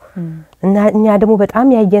ስላዳመጥኩ እና እኛ ደግሞ በጣም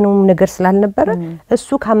ያየነው ነገር ስላልነበረ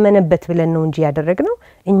እሱ ካመነበት ብለን ነው እንጂ ያደረግነው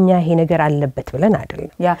እኛ ይሄ ነገር አለበት ብለን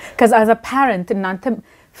አይደለም ያ cuz as a parent እናንተ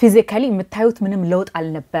physically የምታዩት ምንም ለውጥ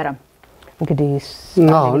አልነበረም እንግዲህ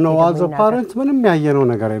ነው as a parent ምንም ያየነው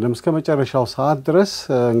ነገር የለም እስከ መጨረሻው ሰዓት ድረስ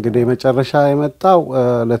እንግዲህ መጨረሻ የመጣው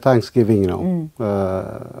ለታንክስጊቪንግ ነው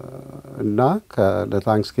እና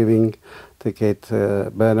ለታንክስጊቪንግ ቲኬት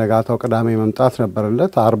በነጋታው ቅዳሜ መምጣት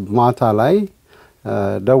ነበርለት አርብ ማታ ላይ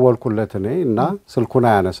ደወልኩለት እኔ እና ስልኩን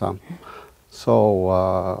አያነሳም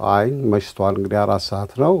አይ መሽቷል እንግዲህ 4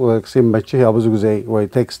 ሰዓት ነው ሲመችህ ያው ብዙ ጊዜ ወይ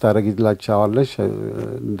ቴክስት አረግላችኋለሽ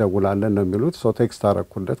እንደውላለን ነው የሚሉት ቴክስት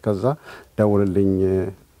አረኩለት ከዛ ደውልልኝ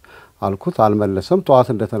አልኩት አልመለሰም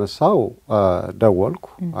ጧት እንደተነሳው ደወልኩ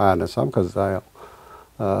አያነሳም ከዛ ያው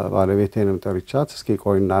ባለቤቴንም ጠርቻት እስኪ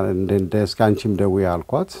ቆይና እንደ እስካንቺም ደውይ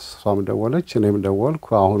አልኳት እሷም ደወለች እኔም ደወልኩ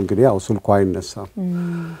አሁን እንግዲህ ያው ስልኩ አይነሳም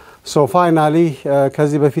finally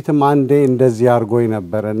ከዚህ በፊትም አንዴ እንደዚህ አርጎይ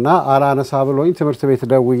ነበርና አላነሳ ብሎኝ ትምርት ቤት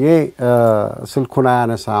ደውዬ ስልኩን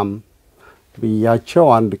አያነሳም ብያቸው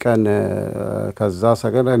አንድ ቀን ከዛ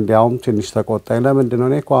ሰገለ እንዲያውም ትንሽ ተቆጣኝ ለምንድነው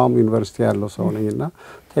እኔ ቋም ዩኒቨርሲቲ ያለው ሰው ነኝና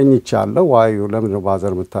ተኝቻለሁ ዋዩ ለምን ነው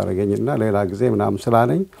ባዘር መታረገኝና ሌላ ጊዜ ምናም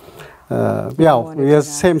ስላለኝ ያው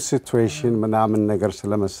የሴም ሲቹዌሽን ምናምን ነገር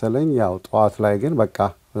ስለመሰለኝ ያው ጧት ላይ ግን በቃ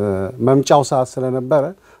መምጫው ሰዓት ስለነበረ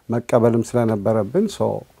መቀበልም ስለነበረብን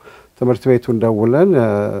ትምርት ቤቱን ደውለን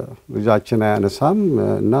ልጃችን አያነሳም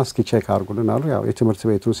እና እስኪ ቼክ አርጉልን አሉ ያው የትምርት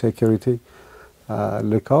ቤቱ ሴኩሪቲ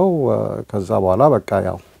ልከው ከዛ በኋላ በቃ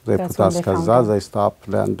ያው ዘይፑታስ ከዛ ዘይስታፕ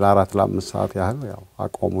ለአራት ለአምስት ሰዓት ያህል ያው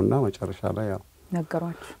አቆሙና መጨረሻ ላይ ያው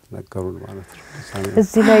ነገሩን ማለት ነው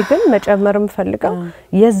እዚህ ላይ ግን መጨመርም ፈልገው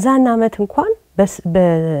የዛን አመት እንኳን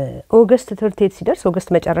በኦገስት 30 ሲደርስ ኦገስት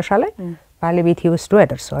መጨረሻ ላይ ባለቤቴ ወስዶ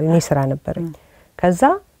ያደርሰዋል እኔ ስራ ነበርኝ ከዛ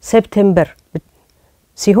ሴፕቴምበር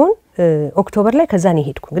ሲሆን ኦክቶበር ላይ ከዛ ነው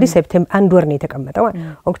ሄድኩ እንግዲህ ሴፕቴምበር አንድ ወር ነው የተቀመጠው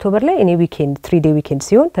ኦክቶበር ላይ እኔ ዊኬንድ 3 ዴይ ዊኬንድ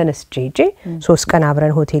ሲሆን ተነስቼ 3 ቀን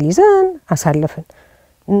አብረን ሆቴል ይዘን አሳለፈን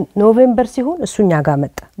ኖቬምበር ሲሆን እሱኛ ጋር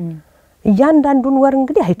መጣ እያንዳንዱን ወር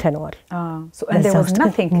እንግዲህ አይተነዋል there was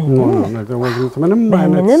nothing ነገር ወዝት ምንም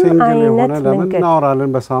አይነት ሲንግል የሆነ ለምን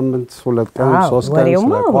እናወራለን በሳምንት 2 ቀን 3 ቀን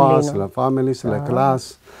ስለ ኳስ ስለ ፋሚሊ ስለ ክላስ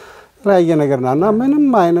ላይ ነገርና ምንም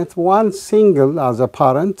አይነት ዋን ሲንግል as a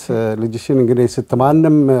parent ልጅሽን እንግዲህ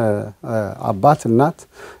ስትማንም አባት እናት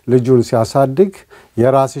ልጁን ሲያሳድግ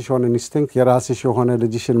የራስሽ ሆነ ኢንስቲንክት የራስሽ ሆነ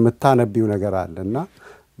ልጅሽን መታነቢው ነገር አለና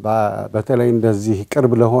በተለይ እንደዚህ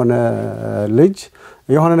ቅርብ ለሆነ ልጅ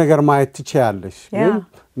የሆነ ነገር ማየት ትችያለሽ ግን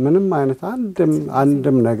ምንም አይነት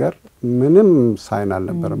አንድም ነገር ምንም ሳይን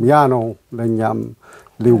አልነበረም ያ ነው ለኛም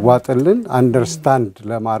ሊዋጥልን አንደርስታንድ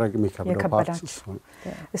ለማድረግ የሚከብደው ፓርት ነው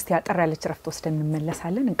እስቲ አጠር ያለች ረፍት ወስደን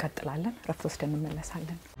እንመለሳለን እንቀጥላለን ረፍት ወስደን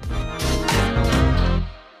እንመለሳለን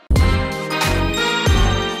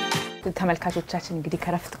ተመልካቾቻችን እንግዲህ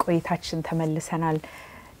ከረፍት ቆይታችን ተመልሰናል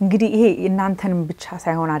እንግዲህ ይሄ እናንተንም ብቻ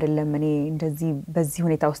ሳይሆን አይደለም እኔ እንደዚህ በዚህ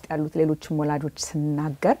ሁኔታ ውስጥ ያሉት ሌሎችም ወላጆች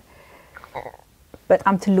ስናገር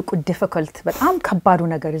በጣም ትልቁ ዲፊከልት በጣም ከባዱ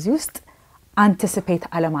ነገር እዚህ ውስጥ አንቲሲፔት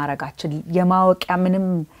አለማረጋችን የማወቂያ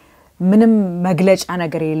ምንም መግለጫ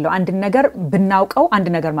ነገር የለው አንድ ነገር ብናውቀው አንድ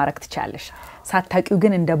ነገር ማረክ ትቻለሽ ሳታቂው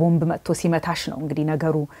ግን እንደ ቦምብ መጥቶ ሲመታሽ ነው እንግዲህ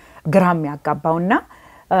ነገሩ ግራም ያጋባውና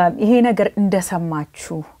ይሄ ነገር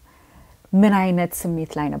እንደሰማችሁ ምን አይነት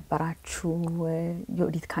ስሜት ላይ ነበራችሁ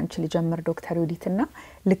ዮዲት ካንቺ ልጀምር ዶክተር ዮዲትና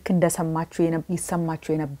ልክ እንደሰማችሁ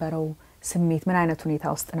ይሰማችሁ የነበረው ስሜት ምን አይነት ሁኔታ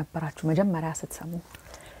ውስጥ ነበራችሁ መጀመሪያ ስትሰሙ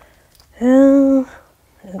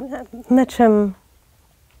መቼም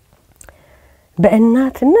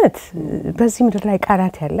በእናትነት በዚህ ምድር ላይ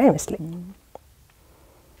ቃላት ያለ አይመስልም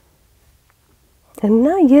እና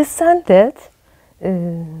የሳንደት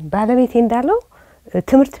ባለቤቴ እንዳለው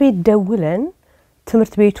ትምርት ቤት ደውለን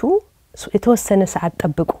ትምርት ቤቱ የተወሰነ ሰዓት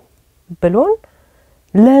ጠብቁ ብሎን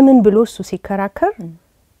ለምን ብሎ እሱ ሲከራከር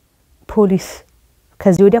ፖሊስ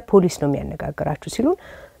ከዚህ ወዲያ ፖሊስ ነው የሚያነጋግራችሁ ሲሉን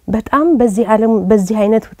በጣም በዚህ ዓለም በዚህ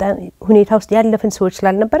አይነት ሁኔታ ውስጥ ያለፈን ሰዎች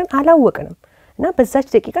ስላልነበረን አላወቅንም እና በዛች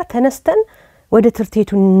ደቂቃ ተነስተን ወደ ትርቴቱ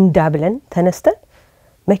እንዳብለን ተነስተን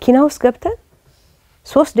መኪና ውስጥ ገብተን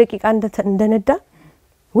 3 ደቂቃ እንደነዳ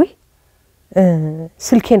ወይ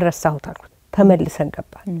ስልኬን ረሳሁት አልኩት ተመልሰን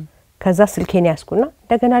ገባን ከዛ ስልኬን ያስኩና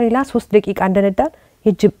እንደገና ሌላ 3 ደቂቃ እንደነዳ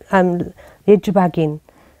የእጅ ባጌን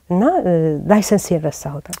እና ላይሰንሴን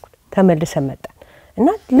ረሳሁት አልኩት ተመልሰን መጣን እና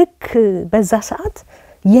ልክ በዛ ሰዓት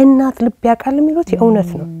የእናት ልብ ያቃል የሚሉት የእውነት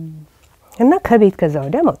ነው እና ከቤት ከዛ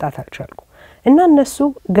ወዲያ መውጣት አልቻልኩ እና እነሱ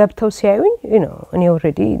ገብተው ሲያዩኝ እኔ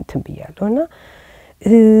ኦሬዲ እንትን ብያለሁና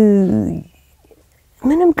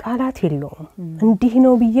ምንም ቃላት የለውም እንዲህ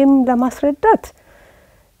ነው ብዬም ለማስረዳት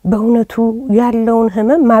በእውነቱ ያለውን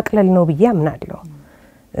ህመም ማቅለል ነው ብዬ አምናለሁ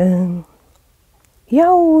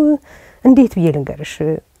ያው እንዴት ብዬ ልንገርሽ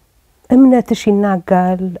እምነትሽ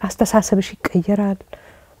ይናጋል አስተሳሰብሽ ይቀየራል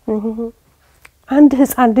አንድ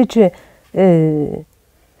ህፃን ልጅ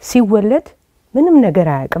ሲወለድ ምንም ነገር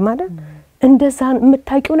አያውቅም ማለት እንደዛ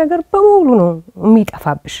የምታውቂው ነገር በሙሉ ነው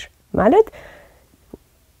የሚጠፋብሽ ማለት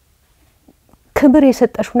ክብር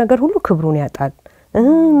የሰጠሽው ነገር ሁሉ ክብሩን ያጣል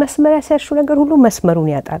መስመር ያሰሽው ነገር ሁሉ መስመሩን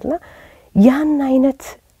ያጣልና ያን አይነት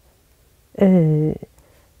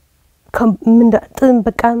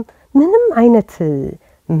በቃ ምንም አይነት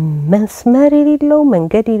መስመር የሌለው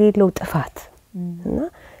መንገድ የሌለው ጥፋት እና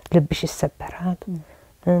ልብሽ ይሰበራል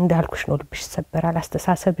እንዳልኩሽ ነው ልብሽ ይሰበራል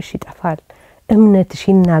አስተሳሰብሽ ይጠፋል እምነትሽ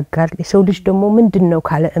ይናጋል የሰው ልጅ ደግሞ ምንድነው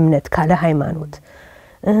ካለ እምነት ካለ ሃይማኖት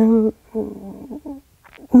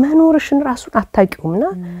መኖርሽን ራሱን አታውቂውምና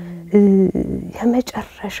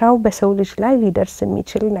የመጨረሻው በሰው ልጅ ላይ ሊደርስ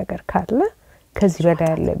የሚችል ነገር ካለ ከዚህ በላይ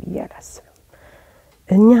ያለ ብያላስብ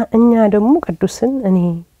እኛ ደግሞ ቅዱስን እኔ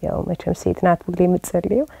ያው መቼም ሴት ናት ሁሌ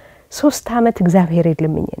የምትጸልየው 3 አመት እግዚአብሔር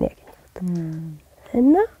የለምኝ እኔ ያገኘሁት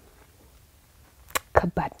እና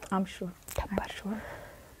ከባድ ነው አምሹ ከባድ ነው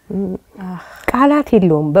ቃላት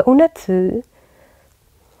የለውም በእውነት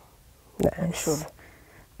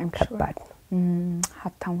ከባድ ነው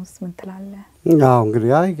ሀብታሙስ ምን ትላለህ ያው እንግዲህ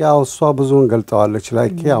ያው እሷ ብዙውን ገልጠዋለች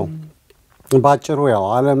ላይክ ያው ባጭሩ ያው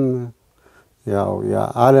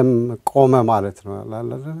ዓለም ቆመ ማለት ነው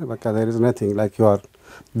አይደል በቃ there is nothing like you are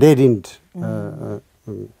dead end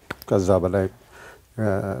ከዛ በላይ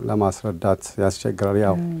ለማስረዳት ያስቸግራል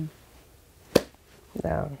ያው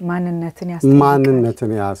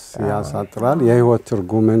ማንነትን ያሳጥራል የህይወት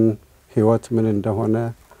ትርጉምን ህይወት ምን እንደሆነ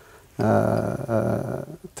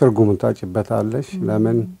ትርጉሙን ታጭበታለሽ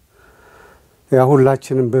ለምን ያ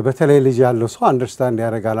ሁላችንም በተለይ ልጅ ያለው ሰው አንደርስታንድ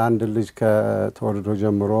ያደርጋል አንድ ልጅ ከተወልዶ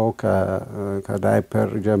ጀምሮ ከዳይፐር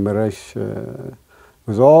ጀምረሽ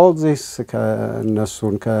with all this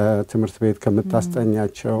ከነሱን ከትምህርት ቤት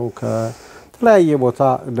ከምታስጠኛቸው ከተለያየ ቦታ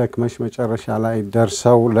ደክመሽ መጨረሻ ላይ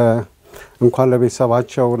ደርሰው እንኳን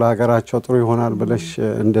ለቤተሰባቸው ለሀገራቸው ጥሩ ይሆናል ብለሽ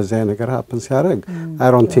እንደዚህ አይነት ነገር happen ሲያደርግ I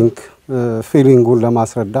don't think feelingውን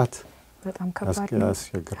ለማስረዳት በጣም ከባድ ነው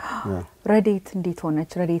ረዴት እንዴት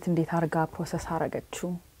ሆነች ረዴት እንዴት አርጋ ፕሮሰስ አረገችው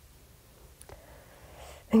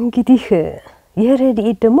እንግዲህ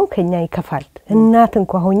የረዴት ደግሞ ከኛ ይከፋል እናት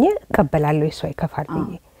እንኳን ሆኜ ቀበላለሁ እሷ ይከፋል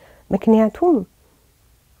ብዬ ምክንያቱም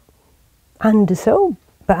አንድ ሰው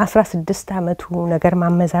በ16 አመቱ ነገር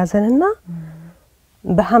ማመዛዘንና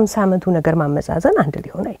በ50 አመቱ ነገር ማመዛዘን አንድ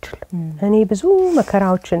ሊሆን አይችልም እኔ ብዙ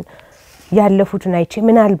መከራዎችን ያለፉትን አይቼ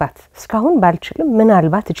ምናልባት እስካሁን ባልችልም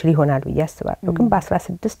ምናልባት እችል ይሆናል ብዬ አስባለሁ ግን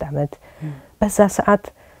በ16 አመት በዛ ሰዓት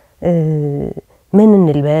ምን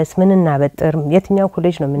እንልበስ ምን እናበጥር የትኛው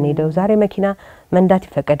ኮሌጅ ነው የምንሄደው ዛሬ መኪና መንዳት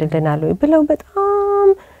ይፈቀድልናል ወይ ብለው በጣም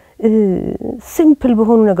ሲምፕል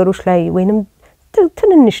በሆኑ ነገሮች ላይ ወይንም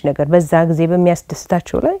ትንንሽ ነገር በዛ ጊዜ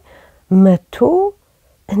በሚያስደስታቸው ላይ መጥቶ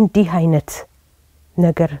እንዲህ አይነት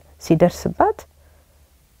ነገር ሲደርስባት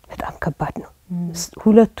በጣም ከባድ ነው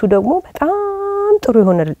ሁለቱ ደግሞ በጣም ጥሩ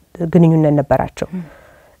የሆነ ግንኙነት ነበራቸው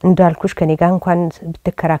እንዳልኩሽ ከኔ ጋር እንኳን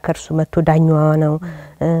ብትከራከርሱ መጥቶ ዳኛዋ ነው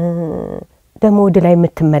ደሞ ወደ ላይ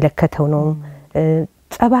የምትመለከተው ነው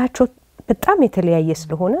ጸባቸው በጣም የተለያየ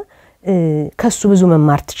ስለሆነ ከሱ ብዙ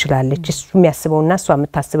መማር ትችላለች እሱ የሚያስበውና እሷ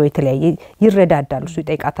የምታስበው የተለያየ ይረዳዳሉ እሱ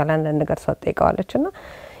ይጠይቃታል አንድ ነገር እሷ ትጠይቀዋለችና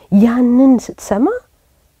ያንን ስትሰማ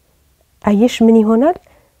አየሽ ምን ይሆናል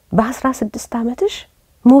በ16 አመትሽ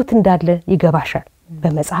ሞት እንዳለ ይገባሻል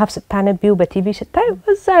በመጽሐፍ ስታነቢው በቲቪ ስታይ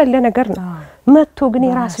እዛ ያለ ነገር ነው መጥቶ ግን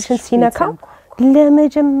የራስሽን ሲነካው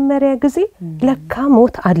ለመጀመሪያ ጊዜ ለካ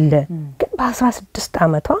ሞት አለ ግን በ16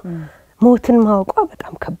 አመቷ ሞትን ማወቋ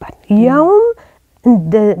በጣም ከባድ ያውም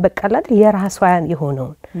እንደ በቃላት የራስዋን የሆነው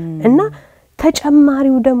እና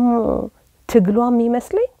ተጨማሪው ደግሞ ትግሏም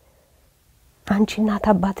ይመስለኝ አንቺና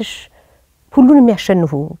ታባትሽ ሁሉንም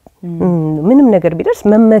ያሸንፉ ምንም ነገር ቢደርስ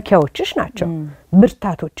መመኪያዎችሽ ናቸው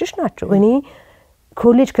ብርታቶችሽ ናቸው እኔ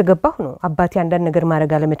ኮሌጅ ከገባሁ ነው አባቴ አንዳንድ ነገር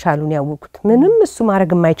ማድረግ አለመቻሉን ያወቁት ምንም እሱ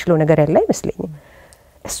ማድረግ የማይችለው ነገር ያለ አይመስለኝም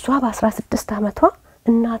እሷ በ16 አመቷ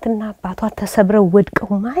እናትና አባቷ ተሰብረው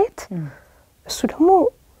ወድቀው ማየት እሱ ደግሞ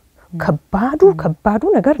ከባዱ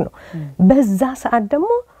ነገር ነው በዛ ሰዓት ደግሞ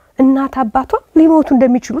እናት አባቷ ሊሞቱ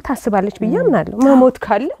እንደሚችሉ ታስባለች በያምናለሁ መሞት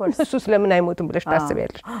ካለ እሱ ስለምን አይሞቱም ብለሽ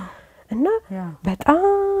ታስቢያለሽ እና በጣም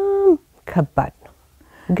ከባድ ነው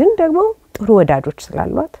ግን ደግሞ ጥሩ ወዳጆች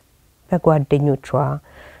ስላሏት በጓደኞቿ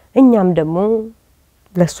እኛም ደግሞ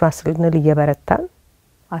ለሷ ስልነል እየበረታን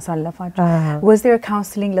አሳለፋችሁ was there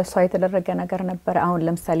counseling ለሷ የተደረገ ነገር ነበር አሁን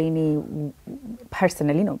ለምሳሌ እኔ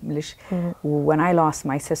personally ነው ምልሽ when I lost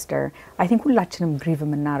my sister I think ሁላችንም grieve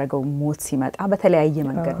የምናረገው ሞት ሲመጣ በተለያየ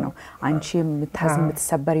መንገድ ነው አንቺም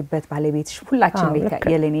የምትሰበሪበት ባለቤትሽ ሁላችንም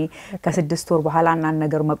የለኔ ከ6 ወር በኋላ እና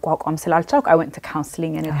ነገር መቋቋም ስላልቻልኩ I went to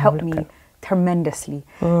counseling and it helped me tremendously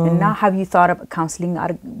እና have you thought of counseling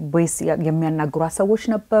boys የሚያናግሩ ሰዎች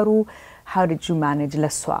ነበሩ how did you manage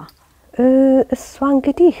ለሷ እሷ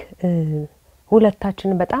እንግዲህ ሁለታችን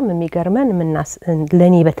በጣም የሚገርመን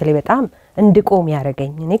ለኔ በተለይ በጣም እንድቆም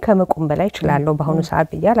ያደረገኝ እኔ ከመቆም በላይ ይችላልው በአሁኑ ሰዓት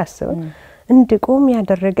በያላስበው እንድቆም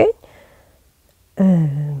ያደረገኝ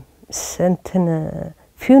እንትን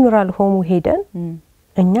ፊውነራል ሆሙ ሄደን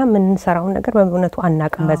እኛ ምን እንሰራው ነገር በእውነቱ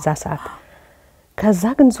አናቅም በዛ ሰዓት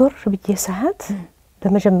ከዛ ግን ዞር ብዬ ሰዓት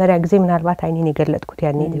በመጀመሪያ ጊዜ ምናልባት አይኔን የገለጥኩት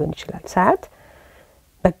ያኔ ሊሆን ይችላል ሰዓት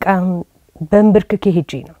በቃ በእንብርክኬ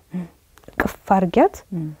ሄጄ ነው ቅፍ አርጊያት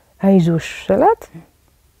አይዞሽ ስላት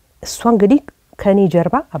እሷ እንግዲህ ከኔ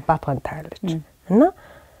ጀርባ አባቷን ታያለች እና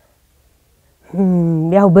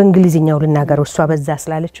ያው በእንግሊዝኛው ልናገረው እሷ በዛ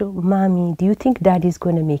ስላለችው ማሚ do you think dad is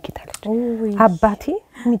going to make it አለች አባቴ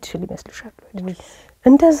ምትችል ይመስልሻል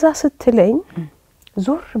እንደዛ ስትለኝ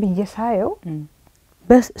ዞር ብዬ ሳየው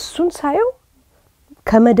በእሱን ሳየው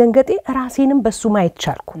ከመደንገጤ ራሴንም በሱ ማየት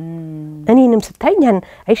ቻልኩ እኔንም ስታይኛን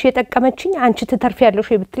አይሽ የጠቀመችኝ አንቺ ትተርፊያለሽ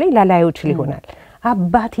ወይ ብትለኝ ላላዩች ሊሆናል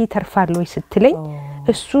አባቴ ተርፋለሽ ስትለኝ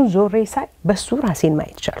እሱን ዞሬ ሳይ በሱ ራሴን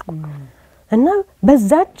ማየት ቻልኩ እና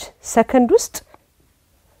በዛች ሰከንድ ውስጥ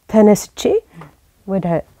ተነስቼ ወደ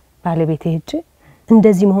ባለቤቴ ሄጄ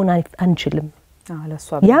እንደዚህ መሆን አንችልም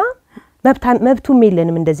ለሷ ያ መብቱም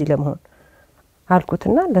የለንም እንደዚህ ለመሆን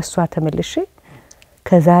አልኩትና ለሷ ተመልሼ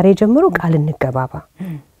ከዛሬ ጀምሮ ቃል እንገባባ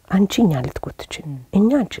አንቺኛ ልትቆጥጪ እኛ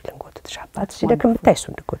አንቺ ልንቆጥጥሽ አባትሽ ደከም ብታይሱ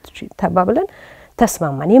እንድቆጥጪ ተባብለን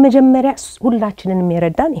ተስማማን የመጀመሪያ ሁላችንንም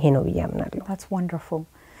የረዳን ይሄ ነው በያምናለሁ that's wonderful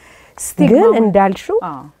ግን እንዳልሽው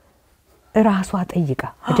ራሷ ጠይቃ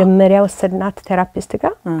መጀመሪያ ወሰድናት ቴራፒስት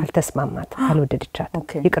ጋር አልተስማማት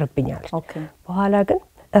አልወደደቻት ይቅርብኛል በኋላ ግን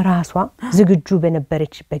ራሷ ዝግጁ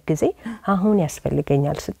በነበረችበት ጊዜ አሁን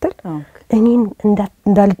ያስፈልገኛል ስትል እኔን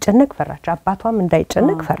እንዳልጨነቅ ፈራች አባቷም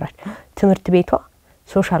እንዳይጨነቅ ፈራች ትምርት ቤቷ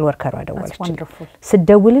ሶሻል ወርከሯ ደወለች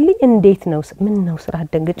ስደውልልኝ እንዴት ነው ምን ነው ስራ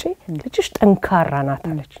ደንግጬ ልጅሽ ጠንካራ ናት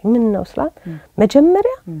አለች ምን ነው ስራ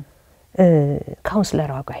መጀመሪያ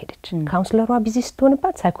ካውንስለሯ ጋር ሄደች ካውንስለሯ ቢዚ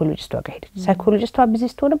ስትሆንባት ሳይኮሎጂስቷ ጋር ሄደች ሳይኮሎጂስቷ ቢዚ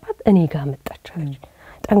ስትሆንባት እኔ ጋር መጣች አለች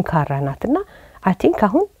ጠንካራ ናትና አይ ቲንክ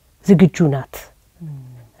አሁን ዝግጁ ናት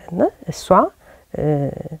እና እሷ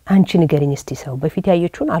አንቺ ንገሪኝ እስቲ ሰው በፊት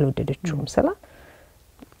ያየችውን አልወደደችውም ስላ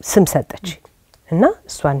ስም ሰጠች እና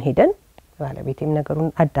እሷን ሄደን ባለቤቴም ነገሩን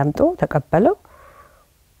አዳምጦ ተቀበለው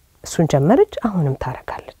እሱን ጀመረች አሁንም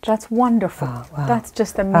ታረጋለች that's wonderful that's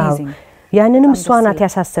just amazing ያንንም እሷ ናት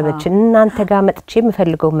ያሳሰበች እናንተ ጋር መጥቼ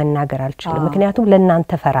የምፈልገው መናገር አልችልም ምክንያቱም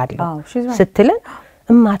ለእናንተ ፈራለሁ ስትለን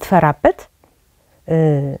እማትፈራበት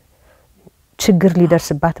ችግር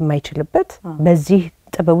ሊደርስባት የማይችልበት በዚህ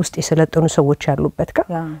ጥበብ ውስጥ የሰለጠኑ ሰዎች ያሉበት ጋር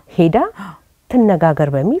ሄዳ ተነጋገር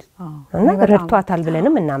በሚል እና ረድቷታል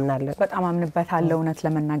ብለንም እናምናለን በጣም አምንበታለሁ እውነት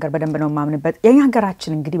ለመናገር በደንብ ነው ማምንበት የኛ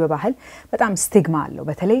ሀገራችን እንግዲህ በባህል በጣም ስቲግማ አለው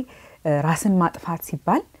በተለይ ራስን ማጥፋት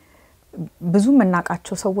ሲባል ብዙ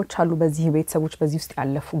መናቃቸው ሰዎች አሉ በዚህ ቤተሰቦች በዚህ ውስጥ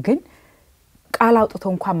ያለፉ ግን ቃል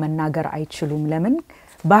አውጥተው እንኳን መናገር አይችሉም ለምን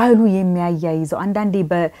ባህሉ የሚያያይዘው አንዳንዴ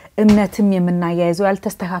በእምነትም የምናያይዘው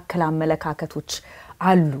ያልተስተካከለ አመለካከቶች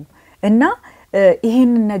አሉ እና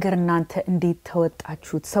ይሄን ነገር እናንተ እንዴት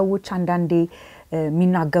ተወጣችሁት ሰዎች አንዳንዴ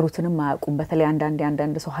ሚናገሩትንም ማያውቁም በተለይ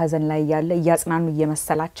አንዳንድ ሰው ሀዘን ላይ ያለ ያጽናኑ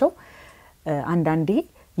እየመሰላቸው አንዳንዴ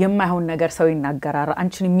የማይሆን ነገር ሰው ይናገራል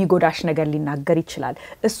አንቺን የሚጎዳሽ ነገር ሊናገር ይችላል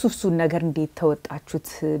እሱን ነገር እንዴት ተወጣችሁት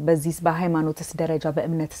በዚህ በሃይማኖትስ ደረጃ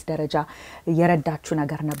በእምነትስ ደረጃ የረዳችሁ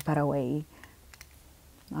ነገር ነበረ ወይ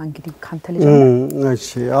እንግዲህ ካንተ ልጅ እሺ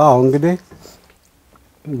እንግዲህ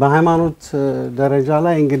በሃይማኖት ደረጃ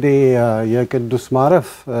ላይ እንግዲህ የቅዱስ ማረፍ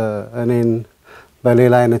እኔን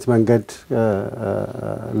በሌላ አይነት መንገድ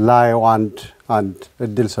ላይ አንድ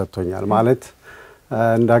እድል ሰጥቶኛል ማለት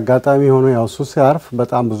እንዳጋጣሚ ሆኖ ያው እሱ ሲያርፍ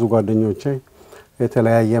በጣም ብዙ ጓደኞቼ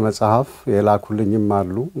የተለያየ መጽሐፍ የላኩልኝም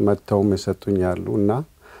አሉ መተውም የሰጡኝ አሉ እና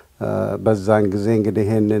በዛን ጊዜ እንግዲህ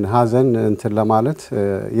ይሄንን ሀዘን እንትን ለማለት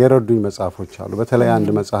የረዱኝ መጽሐፎች አሉ። በተለይ አንድ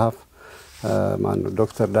መጽሐፍ ማን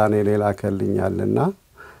ዶክተር ዳንኤል የላከልኛልና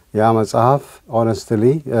ያ መጽሐፍ ሆነስትሊ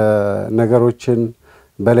ነገሮችን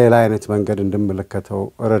በሌላ አይነት መንገድ እንድመለከተው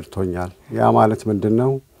ረድቶኛል። ያ ማለት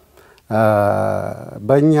ምንድነው?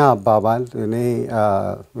 በእኛ አባባል እኔ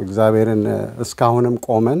እግዚአብሔርን እስካሁንም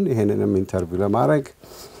ቆመን ይሄንንም ኢንተርቪው ለማድረግ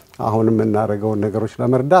አሁንም እናደርገው ነገሮች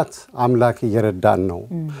ለመርዳት አምላክ እየረዳን ነው።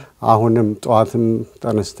 አሁንም ጧትም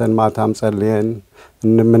ተነስተን ማታም ጸልየን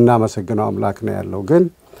እናመሰግነው አምላክ ነው ያለው። ግን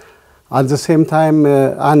at the same time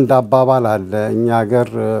አንድ አባባል አለ እኛ ሀገር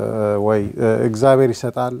ወይ እግዚአብሔር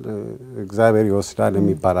ይሰጣል እግዚአብሔር ይወስዳል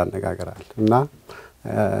የሚባል አነጋገር አለ እና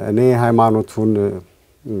እኔ ሃይማኖቱን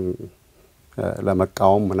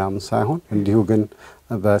ለመቃወም ምናምን ሳይሆን እንዲሁ ግን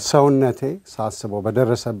በሰውነቴ ሳስበው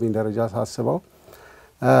በደረሰብኝ ደረጃ ሳስበው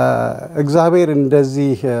እግዚአብሔር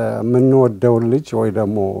እንደዚህ ምንወደው ልጅ ወይ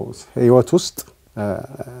ደግሞ ህይወት ውስጥ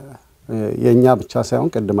የኛ ብቻ ሳይሆን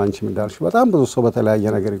ቅድም አንቺም እንዳልሽው በጣም ብዙ ሰው በተለያየ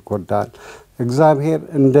ነገር ይጎዳል። እግዚአብሔር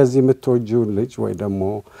እንደዚህ ምትወጂው ልጅ ወይ ደግሞ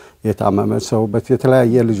የታመመ ሰው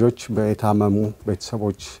በተለያየ ልጆች በየታመሙ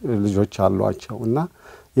ቤተሰቦች ልጆች አሏቸው እና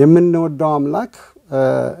የምንወደው አምላክ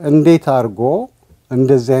እንዴት አርጎ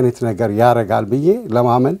እንደዚህ አይነት ነገር ያረጋል ብዬ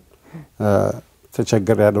ለማመን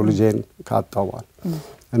ተቸግሬያለሁ ልጄን ካጣዋል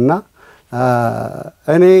እና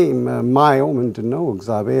እኔ ማየው ምንድነው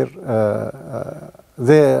እግዚአብሔር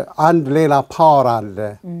አንድ ሌላ ፓወር አለ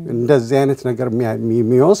እንደዚህ አይነት ነገር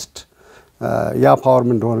የሚወስድ ያ ፓወር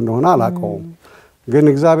ምን እንደሆነ አላውቀውም። ግን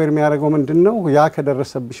እግዚአብሔር የሚያደርገው ምንድነው ያ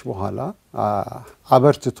ከደረሰብሽ በኋላ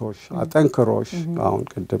አበርትቶሽ አጠንክሮሽ አሁን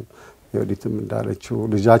ቅድም የወዲትም እንዳለችው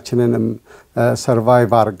ልጃችንንም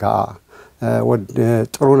ሰርቫይቭ አርጋ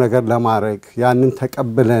ጥሩ ነገር ለማድረግ ያንን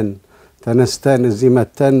ተቀብለን ተነስተን እዚህ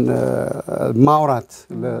መተን ማውራት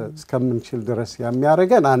እስከምንችል ድረስ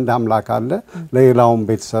የሚያደርገን አንድ አምላክ አለ። ለሌላውም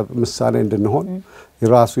ቤተሰብ ምሳሌ እንድንሆን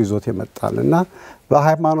ይራሱ ይዞት ይመጣልና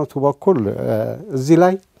በሃይማኖቱ በኩል እዚህ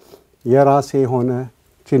ላይ የራሴ ሆነ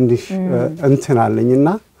ትንሽ እንትን አለኝና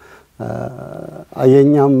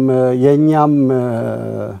የኛም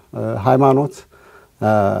ሃይማኖት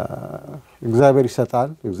እግዚአብሔር ይሰጣል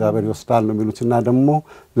እግዚአብሔር ይወስዳል ነው የሚሉትና ደግሞ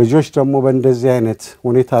ልጆች ደግሞ በእንደዚህ አይነት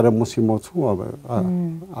ሁኔታ ደግሞ ሲሞቱ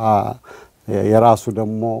የራሱ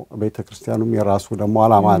ደግሞ ቤተክርስቲያኑም የራሱ ደግሞ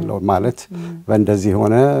አላማ አለው ማለት በእንደዚህ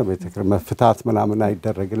ሆነ ቤተክርስቲያን መፍታት ምናምን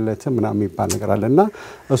አይደረግለትም ምናምን ይባል ነገር አለና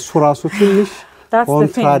እሱ ራሱ ትንሽ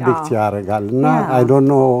ኮንትራዲክት ያደርጋልና አይ ዶንት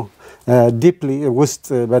ኖ ዲፕሊ ውስጥ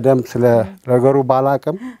በደም ስለ ነገሩ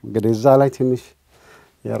ባላቅም እንግዲህ እዛ ላይ ትንሽ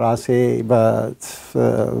የራሴ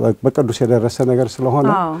በቅዱስ የደረሰ ነገር ስለሆነ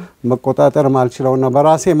መቆጣጠር ማልችለውና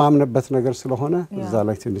በራሴ ማምንበት ነገር ስለሆነ እዛ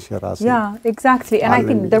ላይ ትንሽ የራሴ exactly and I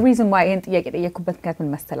think the reason why in ጥያቄ ጠየኩበት ምክንያት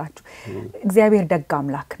ምን መሰላችሁ እግዚአብሔር ደግ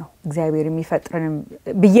አምላክ ነው እግዚአብሔር የሚፈጥረንም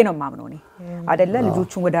ብዬ ነው ማምነው እኔ አይደለ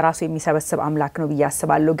ልጆቹን ወደ ራሱ የሚሰበስብ አምላክ ነው ብዬ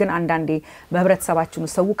አስባለሁ። ግን አንዳንዴ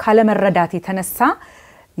በህብረተሰባችን ሰው ካለ መረዳት የተነሳ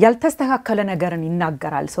ያልተስተካከለ ነገርን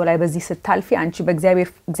ይናገራል ሰው ላይ በዚህ ስታልፊ አንቺ በእግዚአብሔር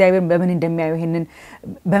በምን እንደሚያዩ ይሄንን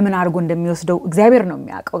በምን አርጎ እንደሚወስደው እግዚአብሔር ነው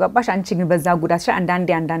የሚያውቀው ገባሽ አንቺ ግን በዛ ጉዳት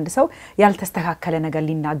አንዳንድ ሰው ያልተስተካከለ ነገር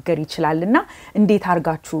ሊናገር ይችላልና እንዴት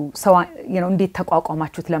አርጋችሁ ሰው እንዴት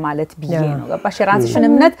ተቋቋማችሁት ለማለት ብዬ ነው ገባሽ ራስሽን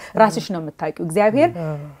እምነት ራስሽ ነው የምታውቂው እግዚአብሔር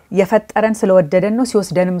የፈጠረን ስለወደደን ነው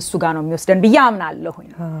ሲወስደንም እሱ ጋር ነው የሚወስደን ብዬ አምናለሁ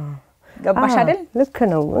ገባሽ አይደል ልክ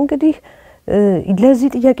ነው እንግዲህ ለዚህ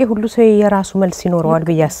ጥያቄ ሁሉ ሰው የራሱ መልስ ይኖረዋል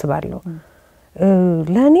ብዬ አስባለሁ።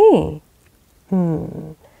 ለኔ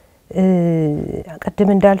ቀደም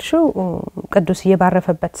እንዳልሽው ቅዱስ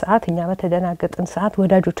የባረፈበት ሰዓት እኛ በተደናገጥን ሰዓት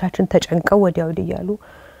ወዳጆቻችን ተጨንቀው ወዲያው ይያሉ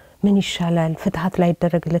ምን ይሻላል ፍትሃት ላይ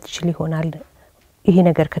ይደረግለት ይችል ይሆናል ይሄ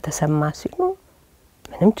ነገር ከተሰማ ሲሉ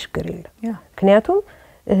ምንም ችግር የለም ምክንያቱም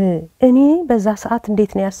እኔ በዛ ሰዓት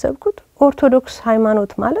እንዴት ነው ያሰብኩት ኦርቶዶክስ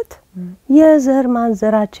ሃይማኖት ማለት የዘር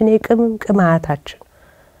ማንዘራችን የቅማያታችን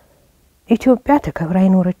ኢትዮጵያ ተከብራ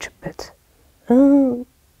ይኖርችበት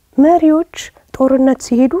መሪዎች ጦርነት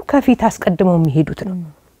ሲሄዱ ከፊት አስቀድመው የሚሄዱት ነው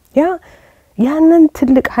ያንን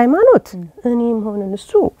ትልቅ ሃይማኖት እኔም ሆነን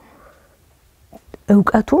እሱ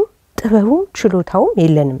ዕውቀቱ ጥበቡ ችሎታው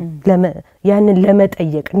የለንም ያንን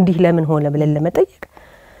ለመጠየቅ እንዲህ ለምን ሆነ ብለን ለመጠየቅ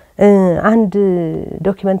አንድ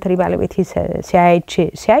ዶክመንተሪ ባለቤት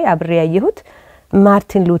ሲያይ አብሬ ያየሁት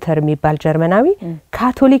ማርቲን ሉተር የሚባል ጀርመናዊ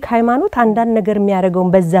ካቶሊክ ሃይማኖት አንዳንድ ነገር የሚያደርገው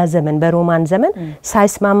በዛ ዘመን በሮማን ዘመን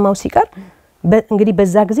ሳይስማማው ሲቀር እንግዲህ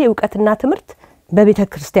በዛ ጊዜ ዕውቀትና ትምህርት በቤተ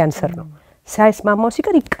ክርስቲያን ስር ነው ሳይስማማው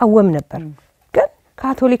ሲቀር ይቃወም ነበር ግን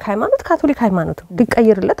ካቶሊክ ሃይማኖት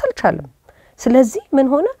ሊቀየርለት አልቻለም ስለዚህ ምን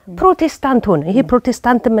ሆነ ፕሮቴስታንት ሆነ ይሄ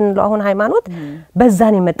ፕሮቴስታንት ምን ነው አሁን ሃይማኖት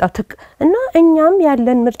በዛን የመጣው እና እኛም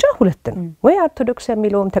ያለን ምርጫ ሁለት ነው ወይ ኦርቶዶክስ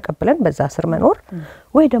የሚለውም ተቀበለን በዛ ስር መኖር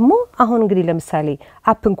ወይ ደግሞ አሁን እንግዲህ ለምሳሌ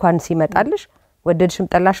አፕ እንኳን ሲመጣልሽ ወደድሽም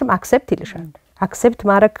ጠላሽም አክሰፕት ይልሻል አክሰፕት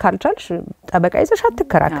ማድረግ ካልቻልሽ ጠበቃ ይዘሽ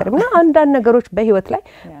አትከራከሪምና አንዳንድ ነገሮች በህይወት ላይ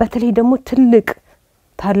በተለይ ደግሞ ትልቅ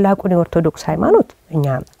ታላቁን የኦርቶዶክስ ሃይማኖት እኛ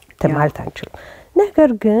ተማልት አንችልም ነገር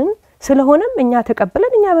ግን ስለሆነም እኛ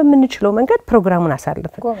ተቀበለን እኛ በመንችለው መንገድ ፕሮግራሙን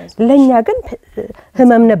አሳልፈን ለኛ ግን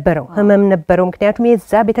ህመም ነበረው ምክንያቱም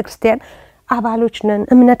የዛ ቤተክርስቲያን አባሎች ነን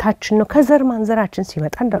እምነታችን ነው ከዘር ማንዘራችን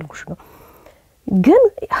ሲመጣ እንዳልኩሽ ነው ግን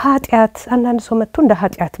ኃጢያት አንዳንድ ሰው መጥቶ እንደ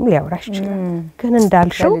ኃጢያትም ሊያወራሽ ይችላል ግን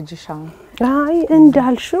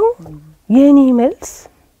እንዳልሽው የኔ መልስ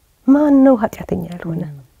ማን ነው ኃጢያተኛ ያልሆነ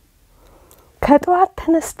ከጧት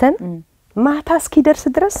ተነስተን ማታ እስኪደርስ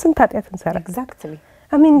ድረስ ስንት ኃጢያት እንሰራ ኤግዛክትሊ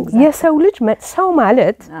የሰው ልጅ ሰው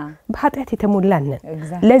ማለት በኃጢያት የተሞላን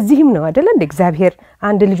ለዚህም ነው አይደል እንደ እግዚአብሔር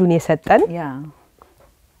አንድ ልጁን የሰጠን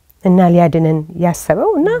እና ሊያድነን ያሰበው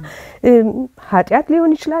እና ኃጢያት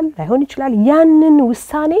ሊሆን ይችላል ላይሆን ይችላል ያንን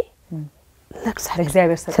ውሳኔ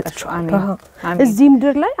ለእግዚአብሔር ሰጠችው አሜን እዚህ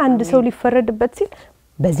ምድር ላይ አንድ ሰው ሊፈረድበት ሲል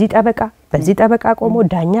በዚህ ጠበቃ ቆሞ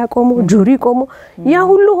ዳኛ ቆሞ ጁሪ ቆሞ ያ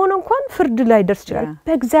ሁሉ ሆነ እንኳን ፍርድ ላይ ደርስ ይችላል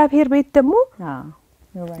በእግዚአብሔር ቤት ደግሞ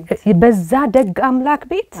በዛ ደግ አምላክ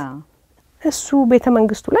ቤት እሱ ቤተ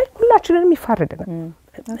መንግስቱ ላይ ሁላችንንም ይፋረደናል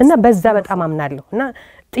እና በዛ በጣም አምናለሁ እና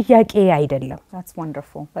ጥያቄ አይደለም that's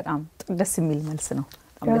wonderful በጣም ደስ የሚል መልስ ነው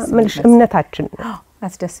መልስ እምነታችን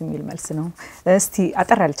ደስ የሚል መልስ ነው እስቲ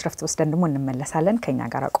አጠር ያለች ረፍት ወስደን ደግሞ እንመለሳለን ከኛ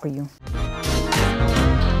ጋር ቆዩ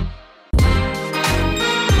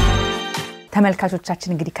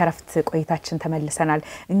ተመልካቾቻችን እንግዲህ ከረፍት ቆይታችን ተመልሰናል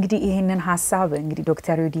እንግዲህ ይሄንን ሐሳብ እንግዲህ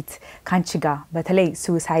ዶክተር ዮዲት ካንቺ ጋር በተለይ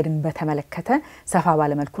suicideን በተመለከተ ሰፋ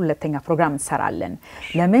ባለ መልኩ ሁለተኛ ፕሮግራም እንሰራለን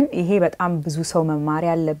ለምን ይሄ በጣም ብዙ ሰው መማር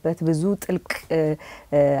ያለበት ብዙ ጥልቅ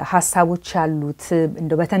ሐሳቦች ያሉት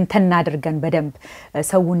እንደው በተንተና አድርገን በደንብ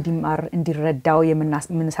ሰው እንዲማር እንዲረዳው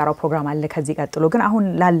የምንሰራው ፕሮግራም አለ ከዚህ ቀጥሎ ግን አሁን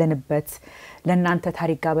ላለንበት ለእናንተ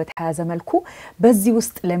ታሪክ ጋር በተያያዘ መልኩ በዚህ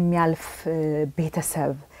ውስጥ ለሚያልፍ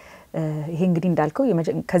ቤተሰብ ይሄ እንግዲህ እንዳልከው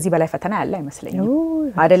ከዚህ በላይ ፈተና ያለ አይመስለኝም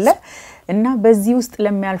አይደለ እና በዚህ ውስጥ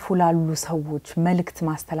ለሚያልፉ ላሉ ሰዎች መልእክት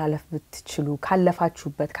ማስተላለፍ ብትችሉ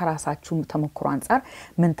ካለፋችሁበት ከራሳችሁ ተሞክሮ አንፃር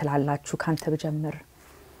ምን ትላላችሁ ካንተ በጀምር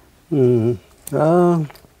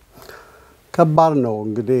ከባድ ነው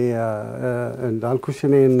እንግዲህ እንዳልኩሽ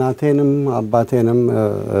እኔ እናቴንም አባቴንም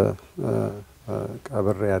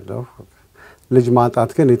ቀብሬ ያለው ልጅ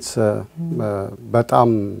ማጣት ግን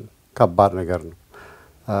በጣም ከባድ ነገር ነው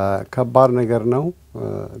ከባድ ነገር ነው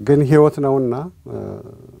ግን ህይወት ነውና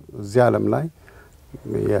እዚህ ዓለም ላይ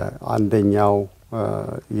አንደኛው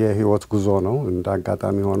የህይወት ጉዞ ነው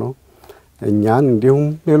እንዳጋጣሚ ሆኖ እኛን እንዲሁም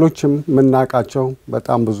ሌሎችም ምናቃቸው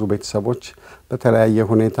በጣም ብዙ ቤተሰቦች በተለያየ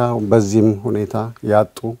ሁኔታ በዚህም ሁኔታ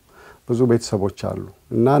ያጡ ብዙ ቤተሰቦች አሉ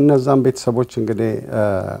እና እነዛም ቤተሰቦች እንግዲህ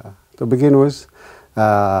to begin with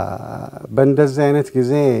በእንደዚህ አይነት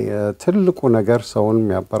ጊዜ ትልቁ ነገር ሰውን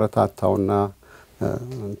የሚያበረታታውና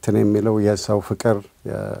እንትን የሚለው የሰው ፍቅር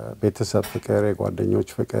የቤተሰብ ፍቅር የጓደኞች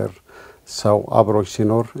ፍቅር ሰው አብሮች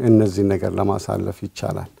ሲኖር እነዚህ ነገር ለማሳለፍ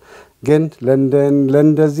ይቻላል ግን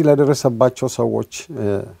ለእንደዚህ ለደረሰባቸው ሰዎች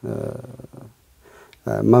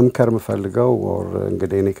መምከር ምፈልገው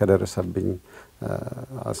እንግዲህ እኔ ከደረሰብኝ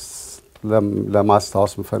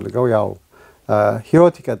ለማስታወስ ምፈልገው ያው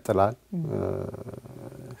ህይወት ይቀጥላል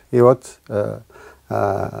ህይወት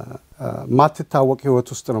ማትታወቅ ህይወት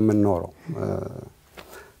ውስጥ ነው የምንኖረው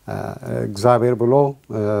እግዚአብሔር ብሎ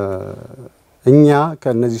እኛ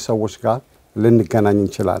ከነዚህ ሰዎች ጋር ልንገናኝ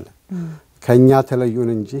እንችላለን ከኛ ተለዩን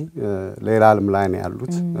እንጂ ሌላ ዓለም ላይ ነው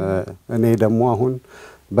ያሉት እኔ ደግሞ አሁን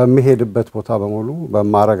በመሄድበት ቦታ በሙሉ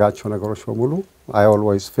በማረጋቸው ነገሮች በሙሉ I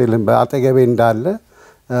always feel በአጠገቤ እንዳለ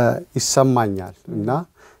ይሰማኛል እና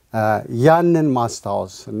ያንን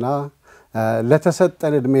ማስታወስ እና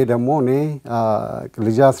ለተሰጠን እድሜ ደግሞ እኔ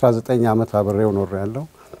ልጅ 19 አመት አብሬው ኖር ያለው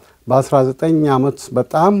በ19 አመት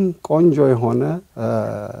በጣም ቆንጆ የሆነ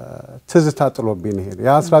ትዝታ ጥሎብኝ ሄደ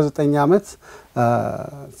ያ 19 አመት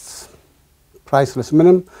ፕራይስለስ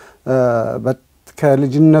ምንም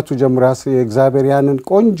ከልጅነቱ ጀምሮ እግዚአብሔር ያንን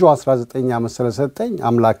ቆንጆ 19 አመት ስለሰጠኝ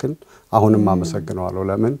አምላክን አሁንም አመሰግነዋለሁ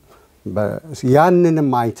ለምን ያንንም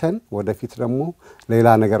አይተን ወደፊት ደግሞ ሌላ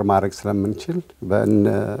ነገር ማድረግ ስለምንችል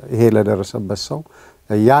ይሄ ለደረሰበት ሰው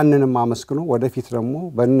ያንንም አመስግኖ ወደፊት ደግሞ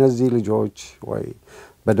በእነዚህ ልጆች ወይ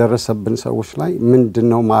በደረሰብን ሰዎች ላይ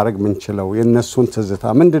ምንድነው ማድረግ ምንችለው የነሱን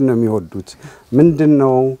ትዝታ ምንድነው የሚወዱት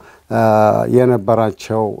ምንድነው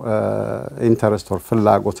የነበራቸው ኢንተረስት ኦር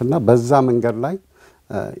ፍላጎትና በዛ መንገድ ላይ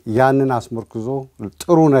ያንን አስመርኩዞ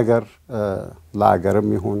ጥሩ ነገር ለአገርም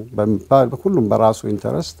ይሁን ሁሉም በራሱ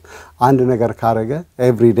ኢንተረስት አንድ ነገር ካረገ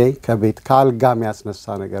ኤቭሪ ዴይ ከቤት ካልጋ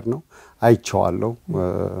የሚያስነሳ ነገር ነው አይቼዋለሁ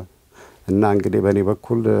እና እንግዲህ በኔ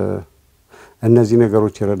በኩል እነዚህ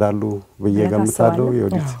ነገሮች ይረዳሉ በየገምታለሁ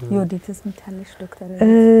ዮዲትስ ምታለሽ ዶክተር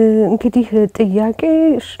እንግዲህ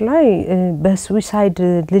ጥያቄሽ ላይ በሱሳይድ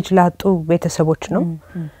ልጅ ላጡ ቤተሰቦች ነው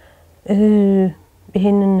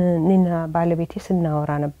ይሄንን እኔና ባለቤቴ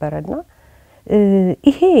ስናወራ ነበርና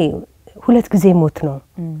ይሄ ሁለት ጊዜ ሞት ነው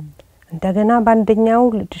እንደገና ባንደኛው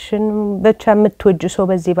ልጅሽን በቻ ምትወጅ ሰው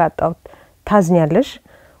በዚህ ባጣው ታዝኛለሽ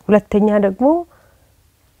ሁለተኛ ደግሞ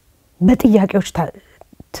በጥያቄዎች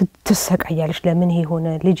ትሰቃያለሽ ለምን ይሄ ሆነ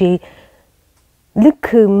ልጄ ልክ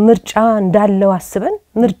ምርጫ እንዳለው አስበን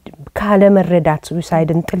ካለ መረዳት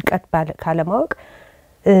ሱሳይድን ጥልቀት ካለ ማወቅ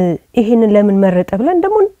ይሄንን ለምን መረጠ ብለን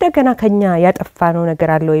ደግሞ እንደገና ከኛ ያጠፋነው ነገር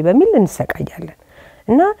አለ ወይ በሚል እንሰቃያለን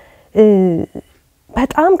እና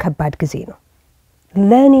በጣም ከባድ ጊዜ ነው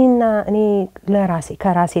ለኔና እኔ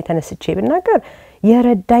ከራሴ ተነስቼ ብናገር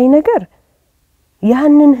የረዳይ ነገር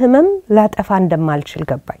ያንን ህመም ላጠፋ እንደማልችል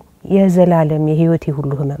ገባኝ የዘላለም የህይወቴ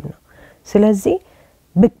ሁሉ ህመም ነው ስለዚህ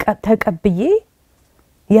በቃ ተቀብዬ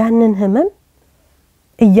ያንን ህመም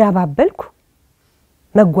እያባበልኩ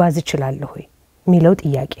መጓዝ ይችላል ሆይ ሚለው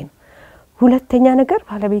ጥያቄ ነው ሁለተኛ ነገር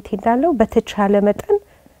ባለቤቴ እንዳለው በተቻለ መጠን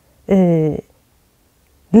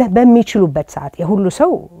በሚችሉበት ሰዓት የሁሉ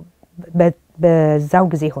ሰው በዛው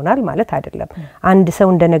ጊዜ ይሆናል ማለት አይደለም አንድ ሰው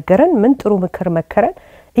እንደነገረን ምን ጥሩ ምክር መከረን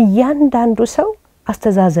እያንዳንዱ ሰው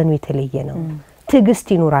አስተዛዘኑ የተለየ ነው ትግስት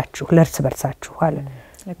ይኑራችሁ ለርስ በርሳችሁ አለ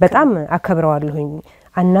በጣም አከብረዋለሁኝ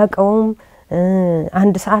አናቀውም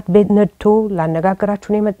አንድ ሰዓት ቤት ነድቶ ላነጋግራችሁ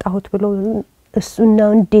ነው የመጣሁት ብሎ እሱና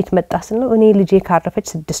እንዴት መጣስ ነው እኔ ልጄ ካረፈች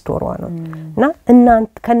 6 ወሯ ነው እና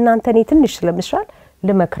ከናንተ እኔ ትንሽ ስለምሻል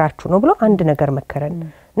ለመክራችሁ ነው ብሎ አንድ ነገር መከረን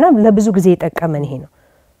እና ለብዙ ጊዜ ተጠቀመን ይሄ ነው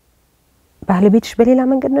ባለቤትሽ በሌላ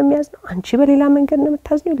መንገድ ነው የሚያዝነው አንቺ በሌላ መንገድ ነው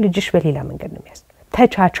የምታዝነው ልጅሽ በሌላ መንገድ ነው የሚያዝነው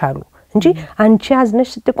ተቻቻሉ እንጂ አንቺ አዝነሽ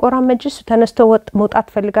ስትቆራመጅስ ተነስቶ መውጣት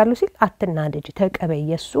ፈልጋለሁ ሲል አትናደጂ ተቀበይ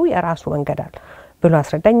የሱ የራሱ መንገድ አለ ብሎ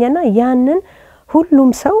አስረዳኛና ያንን ሁሉም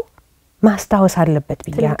ሰው ማስታወስ አለበት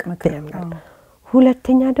ብያለሁ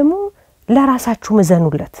ሁለተኛ ደግሞ ለራሳችሁ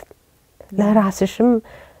መዘኑለት ለራስሽም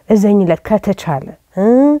እዘኝለት ከተቻለ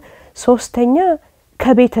ሶስተኛ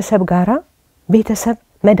ከቤተሰብ ጋራ ቤተሰብ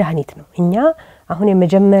መድኃኒት ነው እኛ አሁን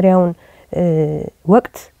የመጀመሪያውን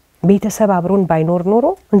ወቅት ቤተሰብ አብሮን ባይኖር ኖሮ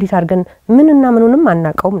እንዴት አርገን ምንና ምንንም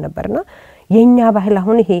አናቀውም ነበርና የኛ ባህል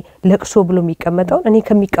አሁን ይሄ ለቅሶ ብሎ የሚቀመጠው እኔ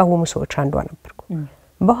ከሚቃወሙ ሰዎች አንዷ ነበርኩ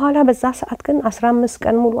በኋላ በዛ ሰዓት ግን 15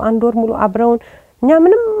 ቀን ሙሉ አንድ ወር ሙሉ አብረውን እኛ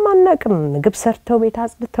ምንም ማናቅም ምግብ ሰርተው ቤት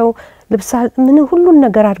አጽድተው ልብስ ምን ሁሉን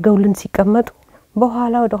ነገር አድርገውልን ሲቀመጡ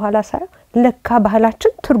በኋላ ወደ ኋላ ሳይ ለካ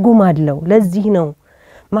ባህላችን ትርጉም አለው ለዚህ ነው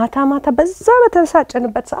ማታ በዛ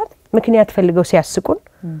በተሳጨንበት ሰዓት ምክንያት ፈልገው ሲያስቁን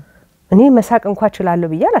እኔ መሳቅ እንኳን እችላለሁ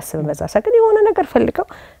ብዬ አላስብም በዛ ሰዓት ግን የሆነ ነገር ፈልገው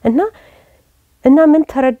እና ምን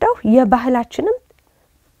ተረዳው የባህላችንም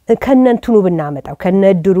ከነንቱኑ ብናመጣው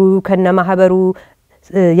ከነድሩ ከነማህበሩ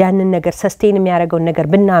ያንን ነገር ሰስቴን የሚያደርገው ነገር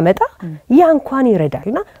ብናመጣ ያ እንኳን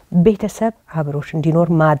ይረዳልና ቤተሰብ አብሮሽ እንዲኖር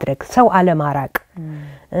ማድረግ ሰው አለማራቅ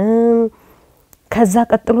ከዛ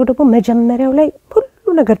ቀጥሎ ደግሞ መጀመሪያው ላይ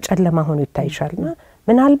ሁሉ ነገር ጨለማ ሆኖ ይታይሻልና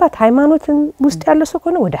ምናልባት ሃይማኖትን ውስጥ ያለ ሰው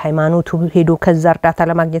ሆነ ወደ ሃይማኖቱ ሄዶ ከዛ እርዳታ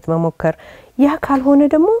ለማግኘት መሞከር ያ ካልሆነ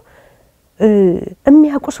ደግሞ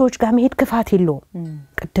የሚያውቁ ሰዎች ጋር መሄድ ክፋት የለውም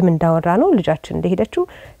ቅድም እንዳወራ ነው ልጃችን እንደሄደችው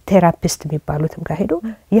ቴራፒስት የሚባሉትም ጋር ሄዶ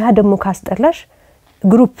ያ ደግሞ ካስጠላሽ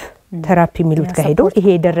ግሩፕ ቴራፒ የሚሉት ጋር ሄዶ ይሄ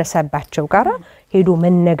የደረሰባቸው ጋራ ሄዶ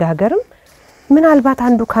መነጋገርም ምናልባት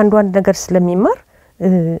አንዱ ካንዱ አንድ ነገር ስለሚማር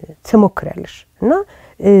ትሞክራለሽ እና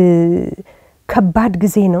ከባድ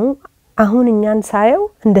ጊዜ ነው አሁን እኛን ሳየው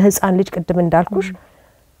እንደ ህፃን ልጅ ቅድም እንዳልኩሽ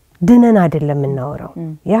ድነን አይደለም እናወራው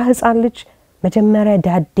ያ ህፃን ልጅ መጀመሪያ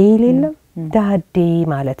ዳዴ የለም ዳዴ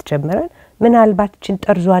ማለት ጀመረን ምናልባት እቺን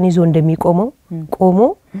ጠርዟን ይዞ እንደሚቆመው ቆሞ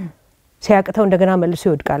ሲያቅተው እንደገና መልሶ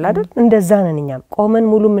ይወድቃል አይደል እንደዛ ነን እኛም ቆመን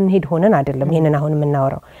ሙሉ ምን ሄድ ሆነን አይደለም ይሄንን አሁን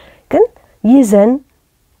የምናወራው ግን ይዘን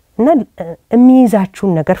እና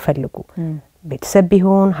የሚይዛችሁን ነገር ፈልጉ ቤተሰብ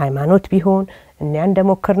ቢሆን ሃይማኖት ቢሆን እና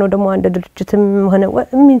እንደሞከርነው ደግሞ አንድ ድርጅትም ሆነ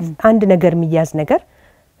አንድ ነገር የሚያዝ ነገር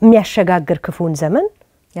የሚያሸጋግር ክፉን ዘመን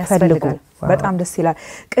ያስፈልጋል በጣም ደስ ይላል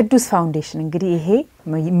ቅዱስ ፋውንዴሽን እንግዲህ ይሄ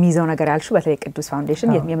የሚይዘው ነገር ያልሹ በተለይ ቅዱስ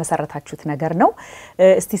ፋውንዴሽን የመሰረታችሁት ነገር ነው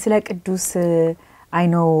እስቲ ስለ ቅዱስ I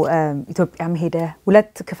know ኢትዮጵያም ሄደ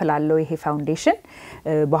ሁለት ክፍል አለው ይሄ ፋውንዴሽን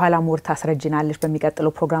በኋላ ሞርታ አስረጅናለሽ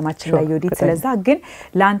በሚቀጥለው ፕሮግራማችን ላይ ዮዲት ስለዛ ግን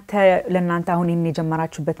ለናንተ አሁን እኔ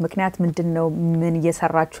ጀመራችሁበት ምክንያት ምንድነው ምን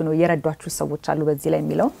እየሰራችሁ ነው የረዷችሁ ሰዎች አሉ በዚህ ላይ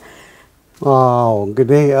የሚለው አዎ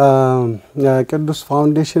እንግዲህ ቅዱስ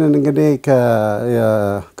ፋውንዴሽንን እንግዲህ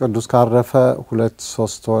ከቅዱስ ካረፈ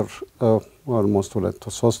 2-3 ወር ኦልሞስት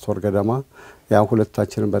 2-3 ወር ገደማ ያው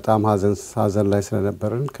ሁለታችንን በጣም ሀዘን ላይ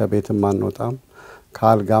ስለነበርን ከቤትም አንወጣም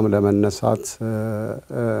ካልጋም ለመነሳት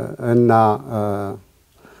እና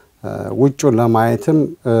ውጩን ለማየትም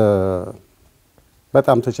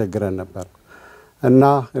በጣም ተቸግረን ነበር እና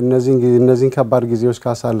እነዚህን ከባድ ጊዜዎች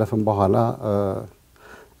ካሳለፍን በኋላ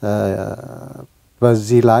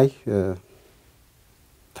በዚህ ላይ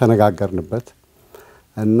ተነጋገርንበት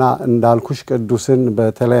እና እንዳልኩሽ ቅዱስን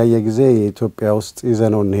በተለያየ ጊዜ ኢትዮጵያ ውስጥ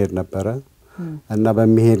ይዘነው እንሄድ ነበር እና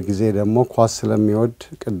በሚሄድ ጊዜ ደግሞ ኳስ ስለሚወድ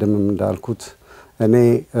ቅድምም እንዳልኩት እኔ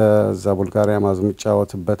እዛ ቡልጋሪያ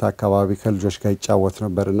ማዝምጫወትበት አካባቢ ከልጆች ጋር ይጫወት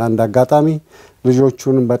ነበርና እንዳጋጣሚ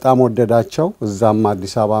ልጆቹን በጣም ወደዳቸው እዛም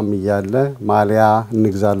አዲስ አበባም ይያለ ማሊያ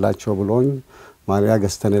እንግዛላቸው ብሎኝ ማሊያ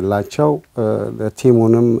ገዝተንላቸው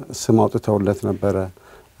ቲሙንም ስም አውጥተውለት ነበር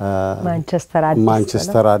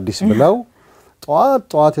ማንቸስተር አዲስ ብለው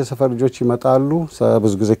ጧት የሰፈር ልጆች ይመጣሉ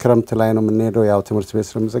ብዙ ጊዜ ክረምት ላይ ነው የምንሄደው ያው ትምህርት ቤት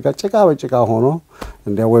ስለምዘጋ ጭቃ በጭቃ ሆኖ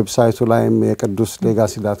እንደ ዌብሳይቱ ላይም የቅዱስ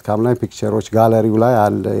legacy.com ላይ ፒክቸሮች ጋለሪው ላይ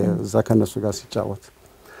አለ እዛ ከነሱ ጋር ሲጫወት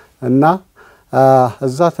እና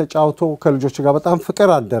እዛ ተጫውቶ ከልጆቹ ጋር በጣም ፍቅር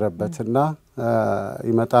አደረበትና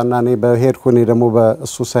ይመጣና እኔ በሄድኩ እኔ ደግሞ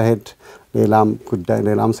በእሱ ሰሄድ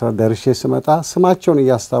ሌላም ስራ ደርሼ ስመጣ ስማቸውን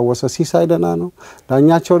እያስታወሰ ሲሳይ ደና ነው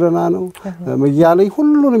ዳኛቸው ደና ነው እያለኝ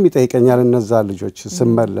ሁሉንም ይጠይቀኛል እነዛ ልጆች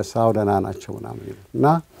ስመለስ አው ደና ናቸው እና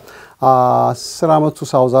 10 አመቱ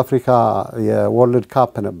ሳውዝ አፍሪካ የወርልድ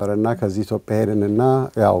ካፕ ነበርና ከዚህ ኢትዮጵያ ሄድንና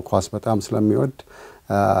ያው ኳስ በጣም ስለሚወድ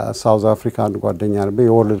ሳውዝ አፍሪካ አንድ ጓደኛ ነበር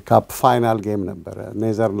የወርልድ ካፕ ፋይናል ጌም ነበር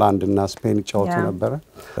ኔዘርላንድ እና ስፔን ይጫወቱ ነበር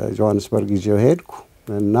ጆሃንስበርግ ይዤው ሄድኩ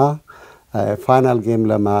እና ፋይናል ጌም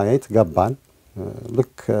ለማየት ገባን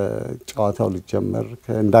ልክ ጨዋታው ሊጀመር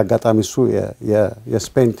እንዳጋጣሚ እሱ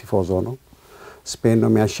የስፔን ቲፎዞ ነው ስፔን ነው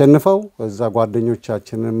የሚያሸንፈው እዛ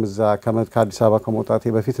ጓደኞቻችንም እዛ ከአዲስ አበባ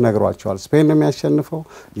ከመውጣቴ በፊት ነግሯቸዋል ስፔን ነው የሚያሸንፈው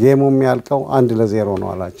ጌሙ የሚያልቀው 1-0 ነው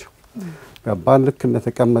አላቸው ገባን ልክ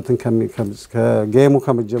እንደተቀመጥን ከጌሙ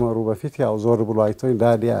ከመጀመሩ በፊት ያው ዞር ብሎ አይቶኝ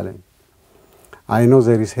ዳዲ አለኝ I know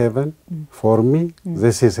there is heaven for me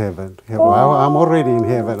this is heaven I'm already in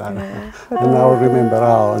heaven and I remember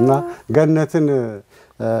እና ገነትን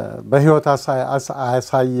በህይወት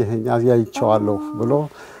አሳየኝ አያይቸዋለሁ ብሎ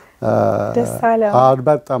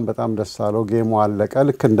በጣም ደስ አለው ጌሙ አለቀ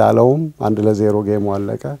ልክ እንዳለውም 1-0 ጌሙ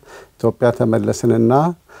አለቀ ኢትዮጵያ ተመለስንና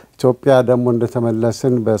ኢትዮጵያ ደግሞ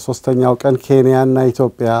እንደተመለስን በሶስተኛው ቀን ኬንያና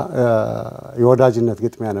ኢትዮጵያ የወዳጅነት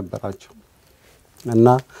ግጥሚያ ነበራቸው እና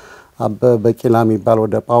በቂላ የሚባል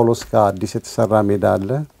ወደ ጳውሎስ ጋር አዲስ የተሰራ ሜዳ አለ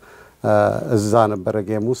እዛ ነበር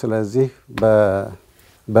ጌሙ ስለዚህ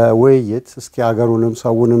በውይይት እስኪ ሀገሩንም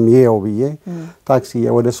ሰውንም ይየው ብዬ ታክሲ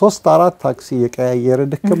ወደ 3-4 ታክሲ የቀያየረ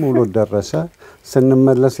ድክም ብሎ ደረሰ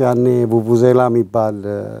ስንመለስ ያኔ ቡቡዜላ የሚባል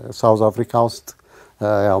ሳውዝ አፍሪካ ውስጥ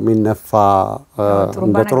ያው ሚነፋ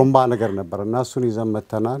እንደ ጥሩምባ ነገር ነበርና እሱን ይዘን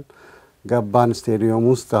መተናል ገባን ስቴዲየም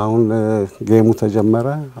ውስጥ አሁን ጌሙ ተጀመረ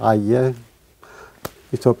አየ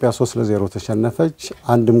ኢትዮጵያ 3-0 ተሸነፈች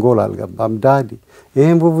አንድም ጎል አልገባም ዳዲ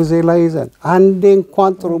ይሄን ቡቡዜላ ይዘን አንዴ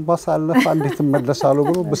እንኳን ጥሩምባ ሳለፈ እንዴት ተመለሳሉ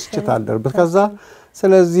ብሎ ብስጭት አደረበት ከዛ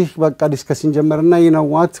ስለዚህ በቃ ዲስከሽን ጀመርና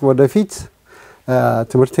ይነዋት ወደፊት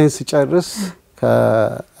ትምህርቴን ሲጨርስ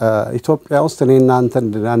ከኢትዮጵያ ውስጥ እኔና አንተ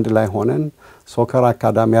አንድ ላይ ሆነን ሶከር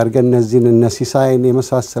አካዳሚ አድርገን እነዚህን እነሲሳይን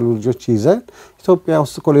የመሳሰሉ ልጆች ይዘን ኢትዮጵያ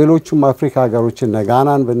ውስጥ ሌሎችም አፍሪካ ሀገሮችን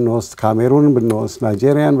ጋናን ብንወስድ ካሜሩን ብንወስድ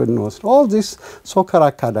ናይጄሪያን ብንወስድ all this ሶከር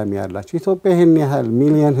አካዳሚ ያላቸው ኢትዮጵያ ይሄን ያህል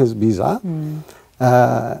ሚሊዮን ህዝብ ይዛ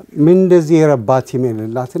ምን እንደዚህ የረባት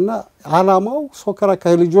ይመልላትና አላማው ሶከር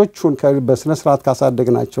ከልጆቹን በስነ ስርዓት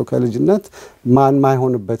ካሳደግናቸው ከልጅነት ማን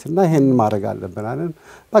ማይሆንበትና ይሄን ማድረግ አለብን አለን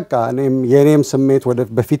በቃ የኔም ስሜት ወደ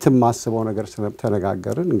በፊትም ማስበው ነገር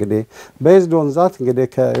ተነጋገርን እንግዲህ based on that እንግዲህ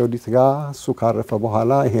ከዮዲት ጋር እሱ ካረፈ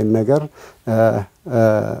በኋላ ይሄን ነገር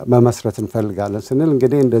መመስረት እንፈልጋለን ስንል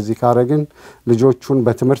እንግዲህ እንደዚህ ካረግን ልጆቹን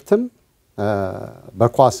በትምህርትም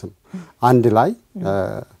በኳስም አንድ ላይ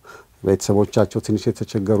ቤተሰቦቻቸው ትንሽ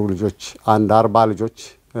የተቸገሩ ልጆች 40 ልጆች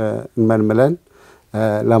እንመልምለን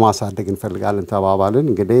ለማሳደግ እንፈልጋለን ተባባልን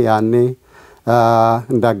እንግዲህ ያኔ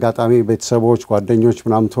እንዳጋጣሚ ቤተሰቦች ጓደኞች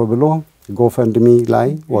ምናምን ተብሎ ጎፈንድሚ ላይ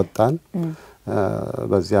ወጣን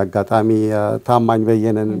በዚህ አጋጣሚ ታማኝ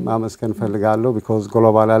በየነን ማመስገን ፈልጋለሁ because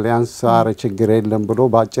global alliance አረ ችግር የለም ብሎ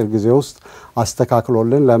በአጭር ጊዜ ውስጥ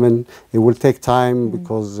አስተካክሎልን ለምን it will take time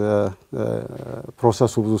because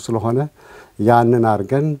ፕሮሰሱ ብዙ ስለሆነ ያንን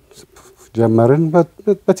አርገን ጀመርን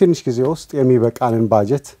በትንሽ ጊዜ ውስጥ የሚበቃልን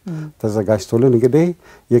ባጀት ተዘጋጅቶልን እንግዲህ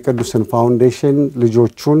የቅዱስን ፋውንዴሽን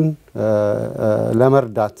ልጆቹን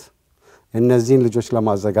ለመርዳት እነዚህን ልጆች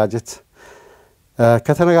ለማዘጋጀት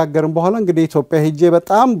ከተነጋገርን በኋላ እንግዲህ ኢትዮጵያ ሄጄ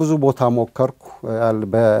በጣም ብዙ ቦታ ሞከርኩ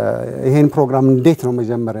ይሄን ፕሮግራም እንዴት ነው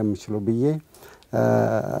መጀመሪያ የምችለው ብዬ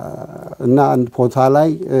እና አንድ ቦታ ላይ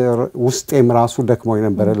ውስጤም ራሱ ደክሞኝ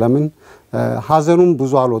ነበር ለምን ሀዘኑም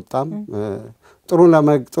ብዙ አልወጣም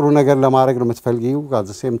ጥሩ ነገር ለማድረግ ነው የምትፈልጊው at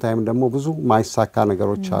the same time ደግሞ ብዙ ማይሳካ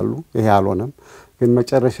ነገሮች አሉ ይሄ አልሆነም ግን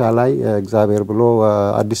መጨረሻ ላይ እግዚአብሔር ብሎ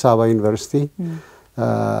አዲስ አበባ ዩኒቨርሲቲ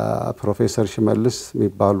ፕሮፌሰር ሽመልስ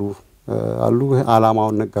የሚባሉ አሉ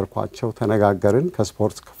አላማውን ነገርኳቸው ተነጋገርን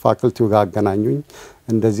ከስፖርት ፋክልቲው ጋር አገናኙኝ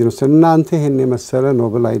እንደዚህ ነው እናንተ ይሄን የመሰለ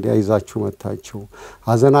ኖብል አይዲያ ይዛችሁ መጣችሁ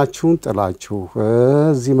ሀዘናችሁን ጥላችሁ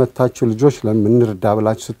እዚህ መጣችሁ ልጆች ለምን እንርዳ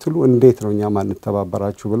ብላችሁ ስትሉ እንዴት ነው እኛ ማን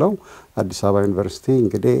ተባበራችሁ ብለው አዲስ አበባ ዩኒቨርሲቲ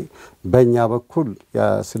እንግዲህ በእኛ በኩል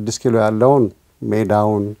የ6 ኪሎ ያለውን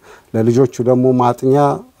ሜዳውን ለልጆቹ ደግሞ ማጥኛ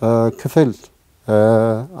ክፍል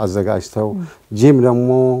አዘጋጅተው ጂም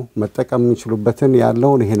ደግሞ መጠቀም የሚችሉበትን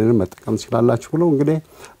ያለውን ይሄንን መጠቀም ይችላልላችሁ ብለው እንግዲህ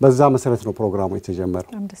በዛ መሰረት ነው ፕሮግራሙ የተጀመረው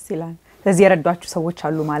ደስ ይላል ስለዚህ የረዷችሁ ሰዎች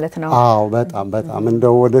አሉ ማለት ነው አዎ በጣም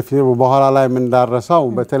እንደው ወደፊት በኋላ ላይ ምን ዳረሳው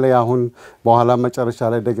በተለይ አሁን በኋላ መጨረሻ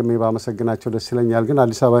ላይ ደግሜ ባመሰግናቸው ደስ ይለኛል ግን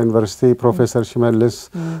አዲስ አበባ ዩኒቨርሲቲ ፕሮፌሰር ሽመልስ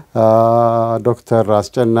ዶክተር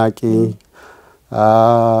አስጨናቂ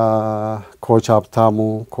ኮች ሀብታሙ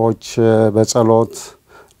ኮች በጸሎት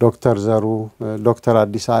ዶክተር ዘሩ ዶክተር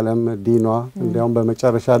አዲስ ዓለም ዲኗ እንዲያውም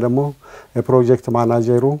በመጨረሻ ደግሞ የፕሮጀክት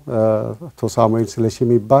ማናጀሩ ቶሳሙኤል ስለሺ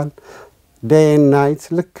የሚባል day and night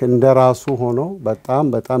ልክ እንደራሱ ሆኖ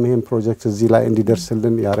በጣም ይሄን ፕሮጀክት እዚህ ላይ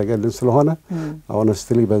እንዲደርስልን ያረጋልን ስለሆነ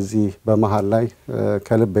honestly በዚህ በመሃል ላይ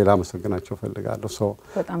ከልብ ላመሰግናቸው ፈልጋለሁ ሶ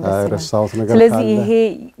ረሳውት ነገር ስለዚህ ይሄ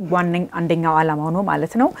አንደኛው ዓላማው ነው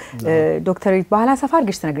ማለት ነው ዶክተር ባህላ ሰፋ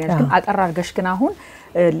አርገሽ ተነግረኛል ግን አጠር አርገሽ ግን አሁን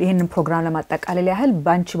ይሄንን ፕሮግራም ለማጠቃለል ያህል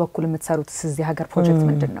ባንቺ በኩል የምትሰሩት እዚህ ሀገር ፕሮጀክት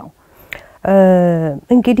ምንድነው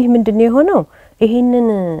እንግዲህ ምንድነው የሆነው ይሄንን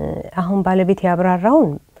አሁን ባለቤት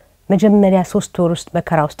ያብራራውን መጀመሪያ 3 ወር ውስጥ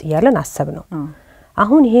መከራ ውስጥ ያለን አሰብ ነው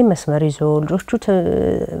አሁን ይሄ መስመር ይዞ ልጆቹ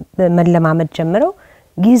መለማመድ ጀምረው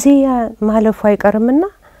ጊዜ ማለፉ አይቀርምና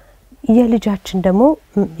የልጃችን ደግሞ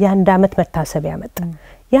የአንድ አመት መታሰቢያ መጣ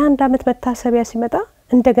የአንድ አመት መታሰቢያ ሲመጣ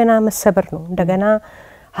እንደገና መሰበር ነው እንደገና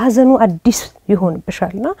ሀዘኑ አዲስ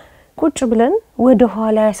ይሆንብሻልና ቁጭ ብለን ወደ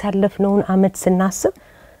ኋላ ያሳለፍነውን አመት ስናስብ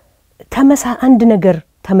አንድ ነገር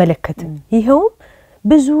ተመለከትን ይሄው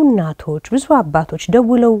ብዙ እናቶች ብዙ አባቶች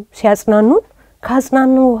ደውለው ሲያጽናኑን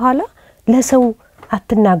ካጽናኑ በኋላ ለሰው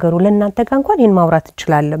አትናገሩ ለእናንተ ጋር እንኳን ይሄን ማውራት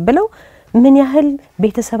እንችላለን ብለው ምን ያህል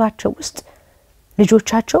ቤተሰባቸው ውስጥ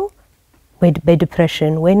ልጆቻቸው ወይ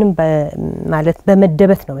በዲፕሬሽን ወይንም ማለት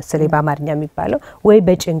በመደበት ነው መሰለኝ በአማርኛ የሚባለው ወይ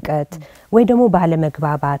በጭንቀት ወይ ደግሞ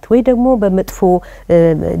ባለመግባባት ወይ ደግሞ በመጥፎ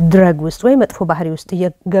ድረግ ውስጥ ወይ መጥፎ ባህሪ ውስጥ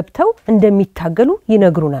ገብተው እንደሚታገሉ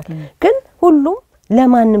ይነግሩናል ግን ሁሉም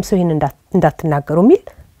ለማንም ሰው ይሄን እንዳትናገሩ ሚል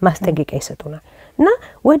ማስጠንቀቂያ ይሰጡናል እና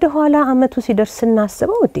ወደ ኋላ አመቱ ሲደርስ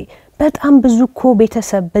እናስበው በጣም ብዙ እኮ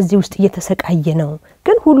ቤተሰብ በዚህ ውስጥ እየተሰቃየ ነው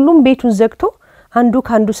ግን ሁሉም ቤቱን ዘግቶ አንዱ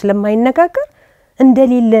ካንዱ ስለማይነጋገር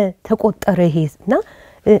እንደሌለ ተቆጠረ ይሄና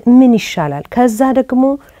ምን ይሻላል ከዛ ደግሞ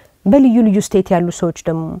በልዩ ልዩ ስቴት ያሉ ሰዎች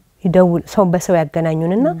ደግሞ ይደውል ሰው በሰው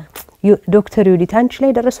ያገናኙንና ዶክተር ዩዲት አንቺ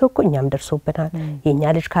ላይ ደረሰው እኮ እኛም ደርሶብናል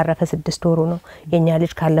የኛ ልጅ ካረፈ 6 ወሩ ነው የኛ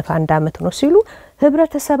ልጅ ካለፈ 1 አመት ነው ሲሉ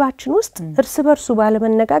ህብረተሰባችን ውስጥ እርስ በርሱ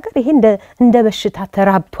ባለመነጋገር ይሄ እንደ በሽታ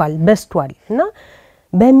ተራብቷል በስቷል እና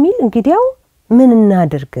በሚል እንግዲያው ምን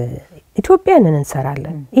እናድርግ ኢትዮጵያንን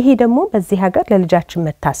እንሰራለን ይሄ ደግሞ በዚህ ሀገር ለልጃችን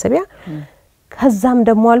መታሰቢያ ከዛም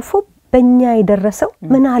ደግሞ አልፎ በእኛ የደረሰው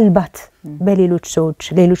ምናልባት በሌሎች ሰዎች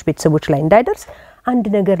ሌሎች ቤተሰቦች ላይ እንዳይደርስ አንድ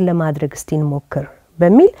ነገር ለማድረግ እስቲ እንሞክር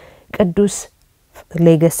በሚል ቅዱስ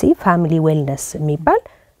ሌጋሲ ፋሚሊ ዌልነስ የሚባል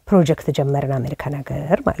ፕሮጀክት ጀመረን አሜሪካን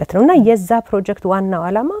ሀገር ማለት ነውና የዛ ፕሮጀክት ዋናው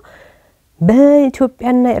ዓላማ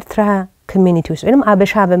በኢትዮጵያና ኤርትራ ኮሚኒቲ ውስጥ ወይንም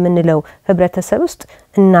አበሻ በመንለው ህብረተሰብ ውስጥ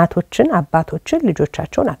እናቶችን አባቶችን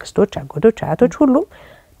ልጆቻቸውን አክስቶች አጎቶች አያቶች ሁሉም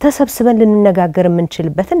ተሰብስበን ልንነጋገር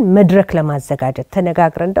የምንችልበትን መድረክ ለማዘጋጀት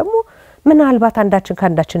ተነጋግረን ደግሞ ምናልባት አንዳችን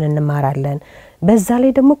ካንዳችን እንማራለን በዛ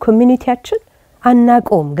ላይ ደግሞ ኮሚኒቲያችን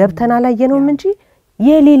አናቆም ገብተና ላይ ነው እንጂ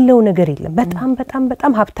የሌለው ነገር የለም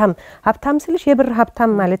በጣም ሀብታም ስልሽ የብር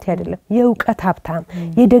ሀብታም ማለት አይደለም የውቀት ሀብታም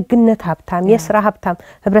የደግነት ሀብታም የሥራ ሀብታም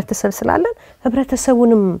ህብረተሰብ ስላለን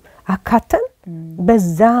ህብረተሰቡንም አካተን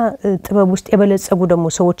በዛ ጥበብ ውስጥ የበለጸጉ ደግሞ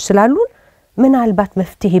ሰዎች ስላሉን ምናልባት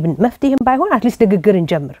መፍትሄም ባይሆን አትሊስት ንግግር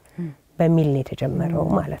እንጀምር በሚል ነው የተጀመረው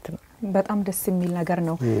ማለት ነው በጣም ደስ የሚል ነገር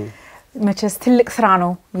ነው መቼስ ትልቅ ስራ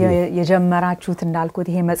ነው የጀመራችሁት እንዳልኩት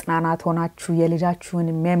ይሄ መጽናናት ሆናችሁ የልጃችሁን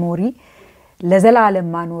ሜሞሪ ለዘላለም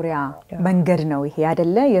ማኖሪያ መንገድ ነው ይሄ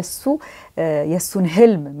አይደለ የሱን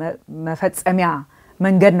ህልም መፈጸሚያ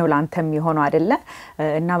መንገድ ነው ላንተም የሆነው አይደለ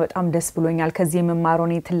እና በጣም ደስ ብሎኛል ከዚህ የምማረው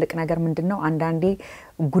እኔ ትልቅ ነገር ምንድነው አንዳንዴ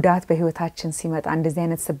ጉዳት በህይወታችን ሲመጣ እንደዚህ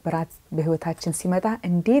አይነት ስብራት በህይወታችን ሲመጣ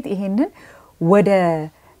እንዴት ይሄንን ወደ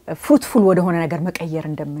ፍሩትፉል ወደ ሆነ ነገር መቀየር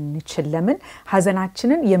እንደምንችል ለምን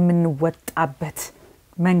ሐዘናችንን የምንወጣበት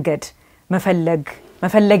መንገድ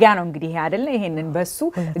መፈለጊያ ነው እንግዲህ ይሄ አይደለ ይሄንን በሱ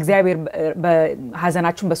እግዚአብሔር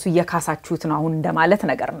በሐዘናችሁን በሱ እየካሳችሁት ነው አሁን እንደማለት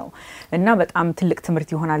ነገር ነው እና በጣም ትልቅ ትምህርት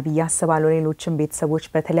ይሆናል ብዬ አስባለሁ ሌሎችም ቤተሰቦች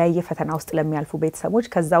በተለያየ ፈተና ውስጥ ለሚያልፉ ቤተሰቦች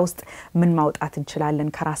ከዛ ውስጥ ምን ማውጣት እንችላለን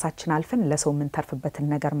ከራሳችን አልፈን ለሰው ምን ተርፍበትን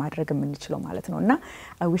ነገር ማድረግ የምንችለው ማለት ነውና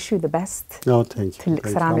I wish you the best ትልቅ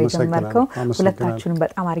ስራ ነው የጀመርከው ሁለታችሁንም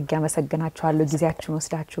በጣም አድርጌ አመሰግናችኋለሁ ጊዜያችሁን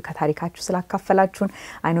ወስዳችሁ ከታሪካችሁ ስላካፈላችሁን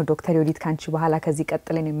አይ ኖ ዶክተር ዮዲት ካንቺ በኋላ ከዚህ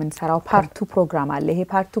ቀጥለን የምንሰራው ፓርት 2 ፕሮግራም አለ ይሄ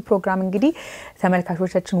ፓርት 2 ፕሮግራም እንግዲህ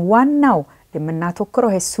ተመልካቾቻችን ዋናው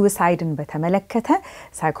የምናተኩረው ሱሳይድን በተመለከተ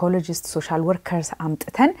ሳይኮሎጂስት ሶሻል ወርከርስ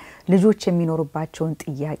አምጥተን ልጆች የሚኖሩባቸውን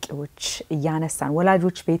ጥያቄዎች ያነሳን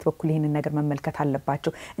ወላጆች ቤት በኩል ይሄንን ነገር መመልከት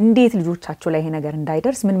አለባቸው እንዴት ልጆቻቸው ላይ ይሄ ነገር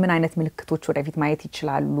እንዳይደርስ ምን አይነት ምልክቶች ወደፊት ማየት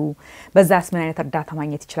ይችላሉ በዛስ ምን አይነት እርዳታ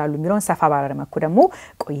ማግኘት ይችላሉ የሚለውን ሰፋ ባለ መልኩ ደግሞ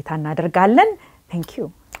ቆይታ እናደርጋለን thank you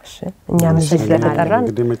እኛም እዚህ ተጠራን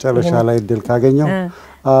እንግዲህ መጨረሻ ላይ ድል ካገኘው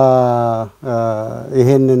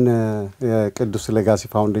ይሄንን ቅዱስ ሌጋሲ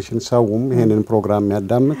ፋውንዴሽን ሰውም ይሄንን ፕሮግራም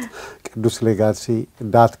ያዳምጥ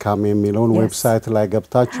ቅዱስሌጋሲ.com የሚለውን ዌብሳይት ላይ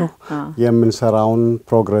ገብታችሁ የምንሰራውን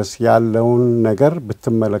ፕሮግረስ ያለውን ነገር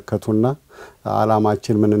ብትመለከቱና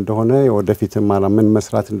አላማችን ምን እንደሆነ ወደፊትም ምን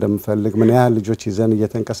መስራት እንደምፈልግ ምን ያህል ልጆች ይዘን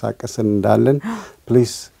እየተንቀሳቀስን እንዳለን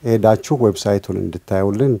ፕሊዝ ሄዳችሁ ዌብሳይቱን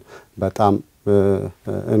እንድታዩልን በጣም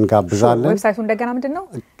እንጋብዛለን ዌብሳይቱ እንደገና ምንድነው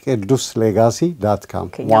ቅዱስሌጋሲ.com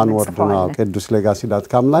one word ነው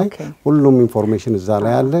ቅዱስሌጋሲ.com ላይ ሁሉም ኢንፎርሜሽን እዛ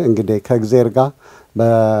ላይ አለ እንግዲህ ከእግዚአብሔር ጋር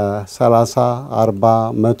በ30 40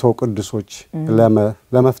 100 ቅዱሶች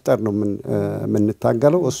ለመፍጠር ነው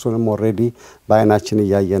ምንታገለው እሱንም ኦሬዲ ባይናችን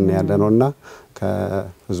ያያየን ያለነውና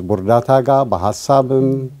ከህዝብ እርዳታ ጋር በሐሳብም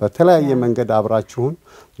በተለያየ መንገድ አብራችሁን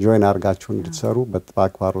ጆይን አርጋችሁ እንድትሰሩ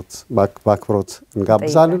በአክብሮት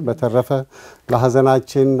እንጋብዛለን በተረፈ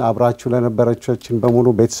ለሐዘናችን አብራችሁ ለነበረቻችን በሙሉ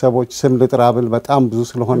ቤተሰቦች ስም ልጥራብል በጣም ብዙ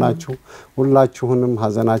ስለሆናችሁ ሁላችሁንም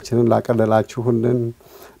ሐዘናችንን ላቀለላችሁልን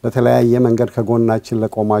በተለያየ መንገድ ከጎናችን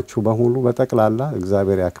ለቆማችሁ በሙሉ በተቀላላ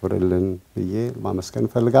እግዚአብሔር ያክብርልን ብዬ ማመስገን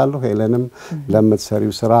ፈልጋለሁ ሄለንም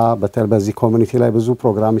ለምትሰሪው ስራ በዚህ ኮሚኒቲ ላይ ብዙ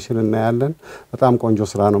ፕሮግራምሽን እናያለን በጣም ቆንጆ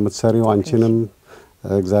ስራ ነው የምትሰሪው አንቺንም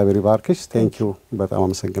እግዚአብሔር ይባርክሽ thank you በጣም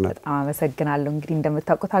አመሰግናለሁ እንግዲህ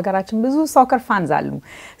እንደምታውቁት ሀገራችን ብዙ ሶከር ፋንስ አሉ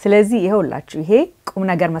ስለዚህ ይሄውላችሁ ይሄ ቁም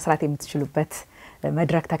ነገር መስራት የምትችሉበት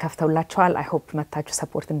መድረክ ተከፍተውላችኋል I hope መታችሁ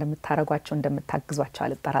ሰፖርት እንደምታረጓቸው እንደምታግዟቸው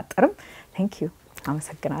አልጠራጠርም thank you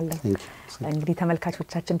አመሰግናለሁ እንግዲህ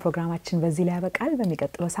ተመልካቾቻችን ፕሮግራማችን በዚህ ላይ ያበቃል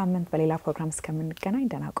በሚቀጥለው ሳምንት በሌላ ፕሮግራም እስከምንገናኝ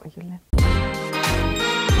ደህና ቆዩልን